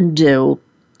you can do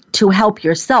to help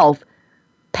yourself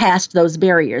past those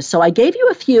barriers. So I gave you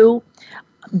a few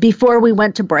before we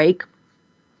went to break.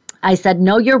 I said,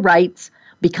 know your rights.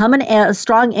 Become a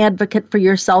strong advocate for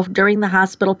yourself during the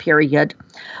hospital period.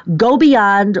 Go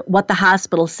beyond what the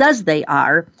hospital says they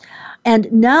are. And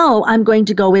now I'm going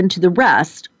to go into the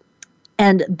rest,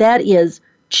 and that is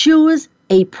choose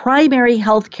a primary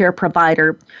health care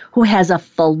provider who has a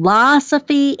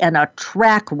philosophy and a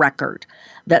track record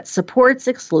that supports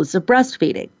exclusive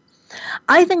breastfeeding.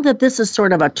 I think that this is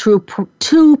sort of a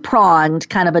two-pronged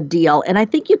kind of a deal, and I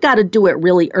think you've got to do it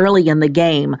really early in the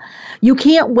game. You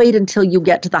can't wait until you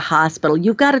get to the hospital.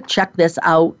 You've got to check this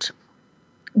out.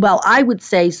 Well, I would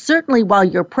say certainly while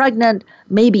you're pregnant,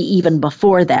 maybe even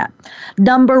before that.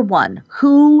 Number one,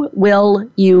 who will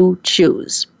you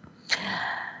choose?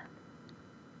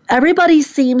 Everybody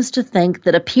seems to think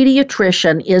that a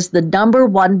pediatrician is the number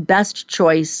one best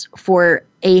choice for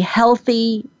a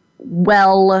healthy,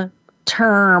 well-term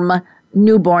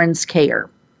newborn's care.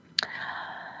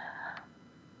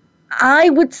 I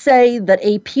would say that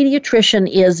a pediatrician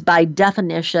is, by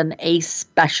definition, a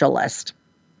specialist.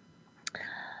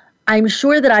 I'm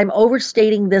sure that I'm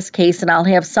overstating this case, and I'll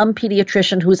have some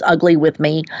pediatrician who's ugly with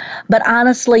me. But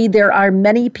honestly, there are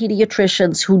many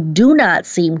pediatricians who do not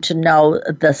seem to know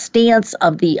the stance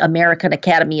of the American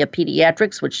Academy of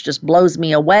Pediatrics, which just blows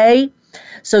me away.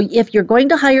 So if you're going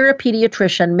to hire a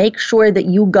pediatrician, make sure that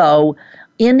you go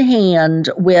in hand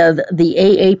with the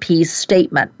AAP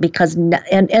statement, because,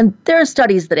 and there are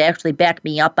studies that actually back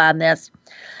me up on this,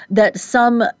 that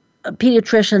some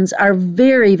pediatricians are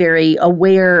very, very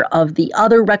aware of the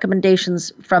other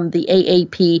recommendations from the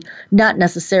AAP, not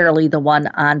necessarily the one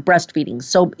on breastfeeding.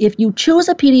 So if you choose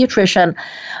a pediatrician,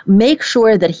 make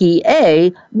sure that he,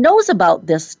 A, knows about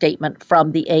this statement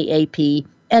from the AAP,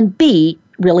 and B,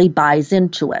 really buys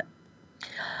into it.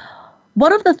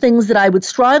 One of the things that I would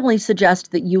strongly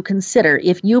suggest that you consider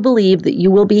if you believe that you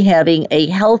will be having a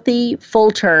healthy,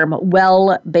 full-term,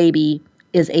 well baby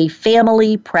is a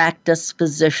family practice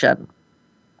physician.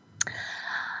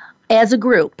 As a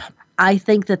group, I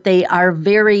think that they are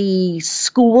very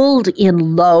schooled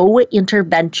in low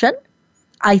intervention.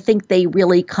 I think they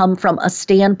really come from a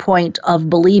standpoint of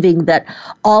believing that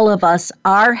all of us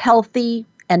are healthy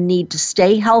and need to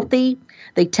stay healthy.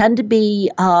 They tend to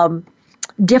be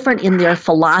different in their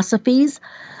philosophies.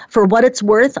 For what it's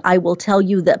worth, I will tell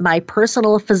you that my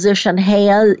personal physician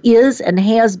is and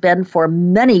has been for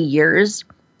many years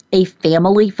a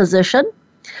family physician.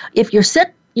 If you're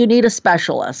sick, you need a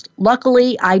specialist.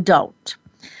 Luckily, I don't.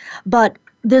 But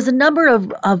there's a number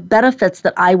of benefits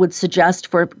that I would suggest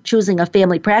for choosing a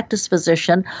family practice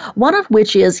physician, one of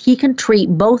which is he can treat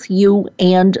both you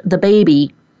and the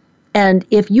baby. And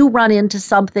if you run into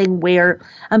something where,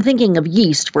 I'm thinking of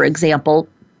yeast, for example,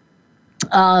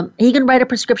 he can write a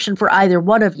prescription for either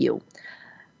one of you.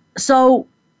 So,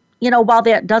 while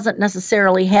that doesn't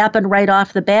necessarily happen right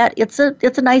off the bat, it's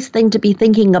a nice thing to be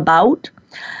thinking about.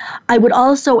 I would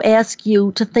also ask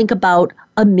you to think about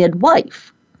a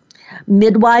midwife.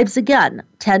 Midwives, again,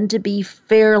 tend to be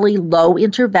fairly low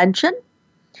intervention.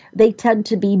 They tend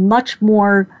to be much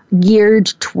more geared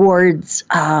towards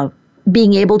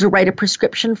being able to write a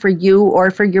prescription for you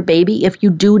or for your baby if you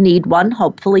do need one.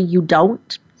 Hopefully you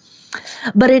don't.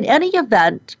 But in any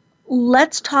event,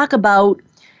 let's talk about,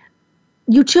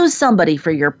 you choose somebody for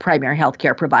your primary health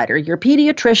care provider, your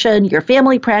pediatrician, your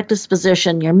family practice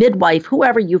physician, your midwife,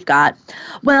 whoever you've got.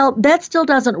 Well, that still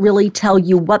doesn't really tell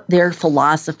you what their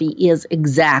philosophy is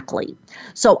exactly.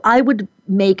 So I would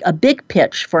make a big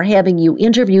pitch for having you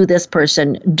interview this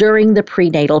person during the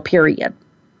prenatal period.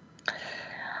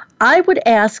 I would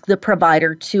ask the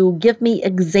provider to give me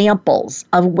examples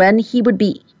of when he would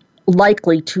be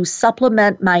likely to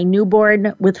supplement my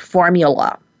newborn with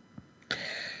formula.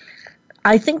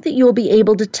 I think that you'll be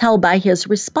able to tell by his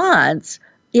response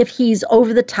if he's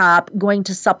over the top going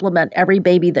to supplement every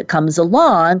baby that comes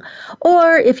along,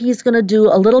 or if he's going to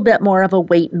do a little bit more of a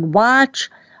wait and watch,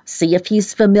 see if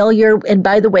he's familiar. And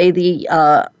by the way, the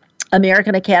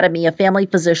American Academy of Family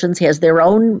Physicians has their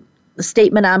own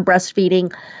statement on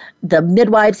breastfeeding. The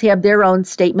midwives have their own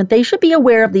statement. They should be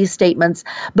aware of these statements,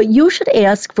 but you should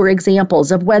ask for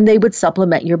examples of when they would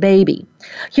supplement your baby.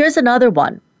 Here's another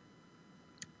one.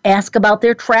 Ask about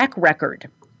their track record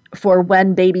for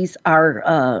when babies are,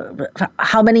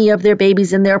 how many of their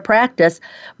babies in their practice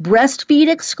breastfeed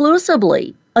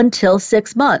exclusively until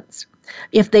 6 months.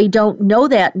 If they don't know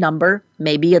that number,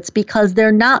 maybe it's because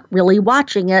they're not really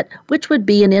watching it, which would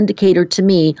be an indicator to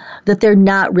me that they're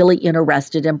not really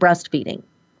interested in breastfeeding.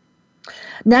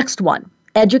 Next one,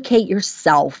 educate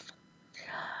yourself.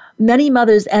 Many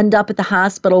mothers end up at the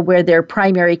hospital where their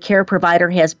primary care provider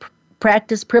has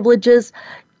practice privileges.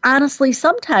 Honestly,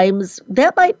 sometimes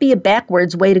that might be a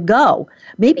backwards way to go.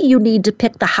 Maybe you need to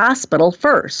pick the hospital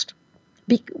first.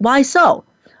 Why so?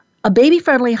 A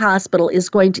baby-friendly hospital is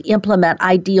going to implement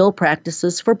ideal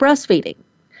practices for breastfeeding.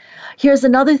 Here's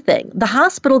another thing. The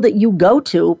hospital that you go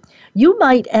to, you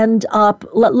might end up,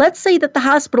 let's say that the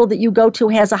hospital that you go to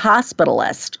has a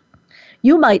hospitalist.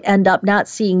 You might end up not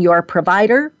seeing your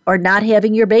provider or not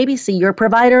having your baby see your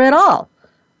provider at all,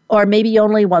 or maybe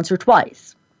only once or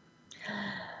twice.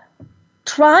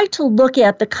 Try to look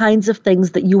at the kinds of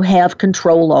things that you have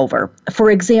control over. For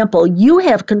example, you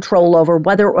have control over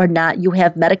whether or not you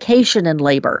have medication in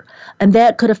labor, and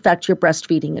that could affect your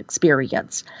breastfeeding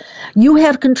experience. You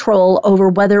have control over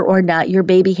whether or not your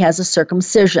baby has a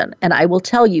circumcision, and I will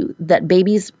tell you that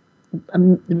babies,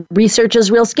 research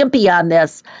is real skimpy on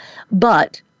this,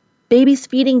 but babies'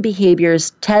 feeding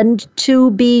behaviors tend to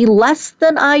be less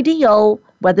than ideal,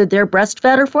 whether they're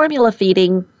breastfed or formula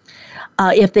feeding,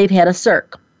 if they've had a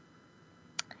circ.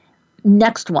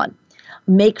 Next one,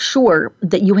 make sure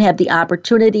that you have the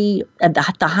opportunity, and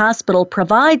the hospital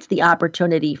provides the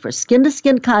opportunity for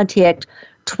skin-to-skin contact,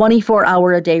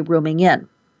 24-hour-a-day rooming in.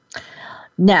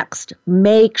 Next,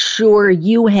 make sure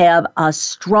you have a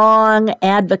strong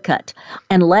advocate.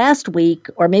 And last week,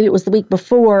 or maybe it was the week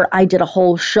before, I did a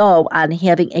whole show on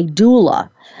having a doula.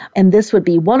 And this would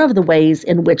be one of the ways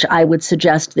in which I would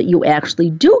suggest that you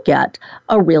actually do get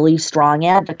a really strong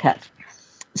advocate.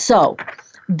 So,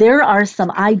 there are some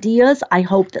ideas. I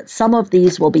hope that some of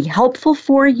these will be helpful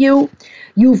for you.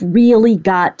 You've really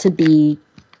got to be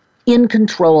in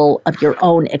control of your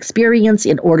own experience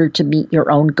in order to meet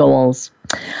your own goals.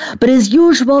 But as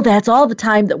usual, that's all the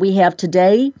time that we have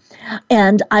today.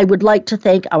 And I would like to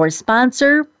thank our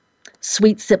sponsor,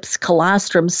 Sweet Sips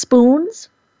Colostrum Spoons.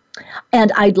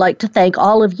 And I'd like to thank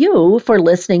all of you for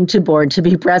listening to Born to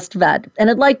be Breastfed. And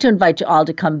I'd like to invite you all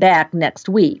to come back next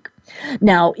week.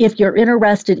 Now, if you're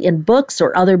interested in books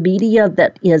or other media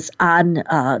that is on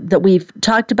that we've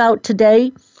talked about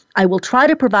today, I will try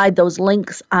to provide those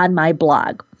links on my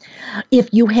blog.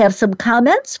 If you have some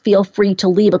comments, feel free to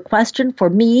leave a question for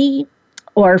me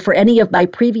or for any of my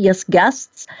previous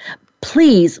guests.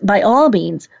 Please, by all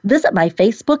means, visit my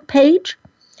Facebook page.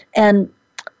 And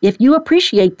if you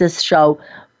appreciate this show,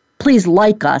 please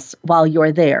like us while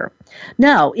you're there.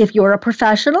 Now, if you're a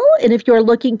professional and if you're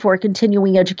looking for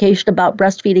continuing education about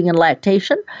breastfeeding and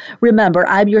lactation, remember,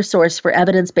 I'm your source for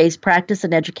evidence-based practice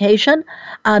and education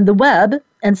on the web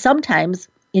and sometimes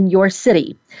in your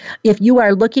city. If you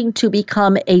are looking to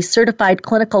become a certified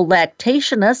clinical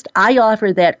lactationist, I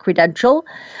offer that credential.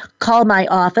 Call my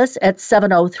office at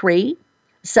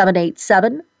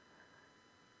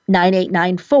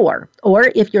 703-787-9894. Or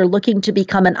if you're looking to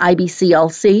become an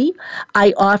IBCLC,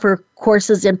 I offer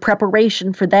courses in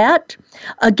preparation for that.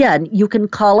 Again, you can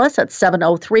call us at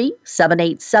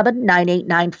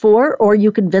 703-787-9894, or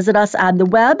you can visit us on the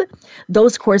web.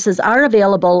 Those courses are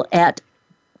available at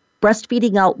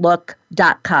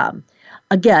breastfeedingoutlook.com.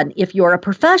 Again, if you're a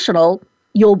professional,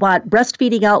 you'll want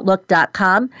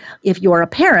breastfeedingoutlook.com. If you're a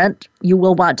parent, you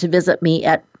will want to visit me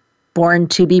at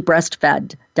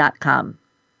borntobebreastfed.com.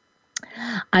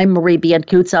 I'm Marie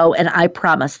Biancuzzo, and I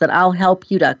promise that I'll help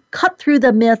you to cut through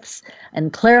the myths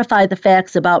and clarify the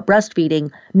facts about breastfeeding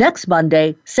next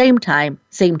Monday, same time,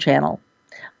 same channel.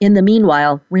 In the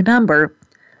meanwhile, remember,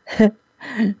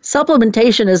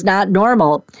 supplementation is not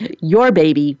normal. Your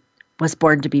baby was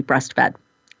born to be breastfed.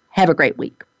 Have a great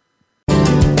week.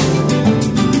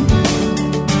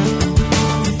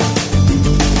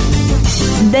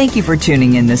 Thank you for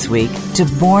tuning in this week to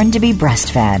Born to be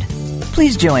Breastfed.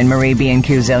 Please join Marie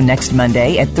Biancuzzo next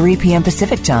Monday at 3 p.m.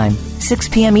 Pacific Time, 6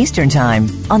 p.m. Eastern Time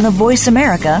on the Voice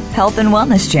America Health and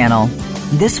Wellness Channel.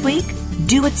 This week,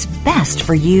 do what's best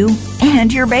for you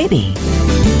and your baby.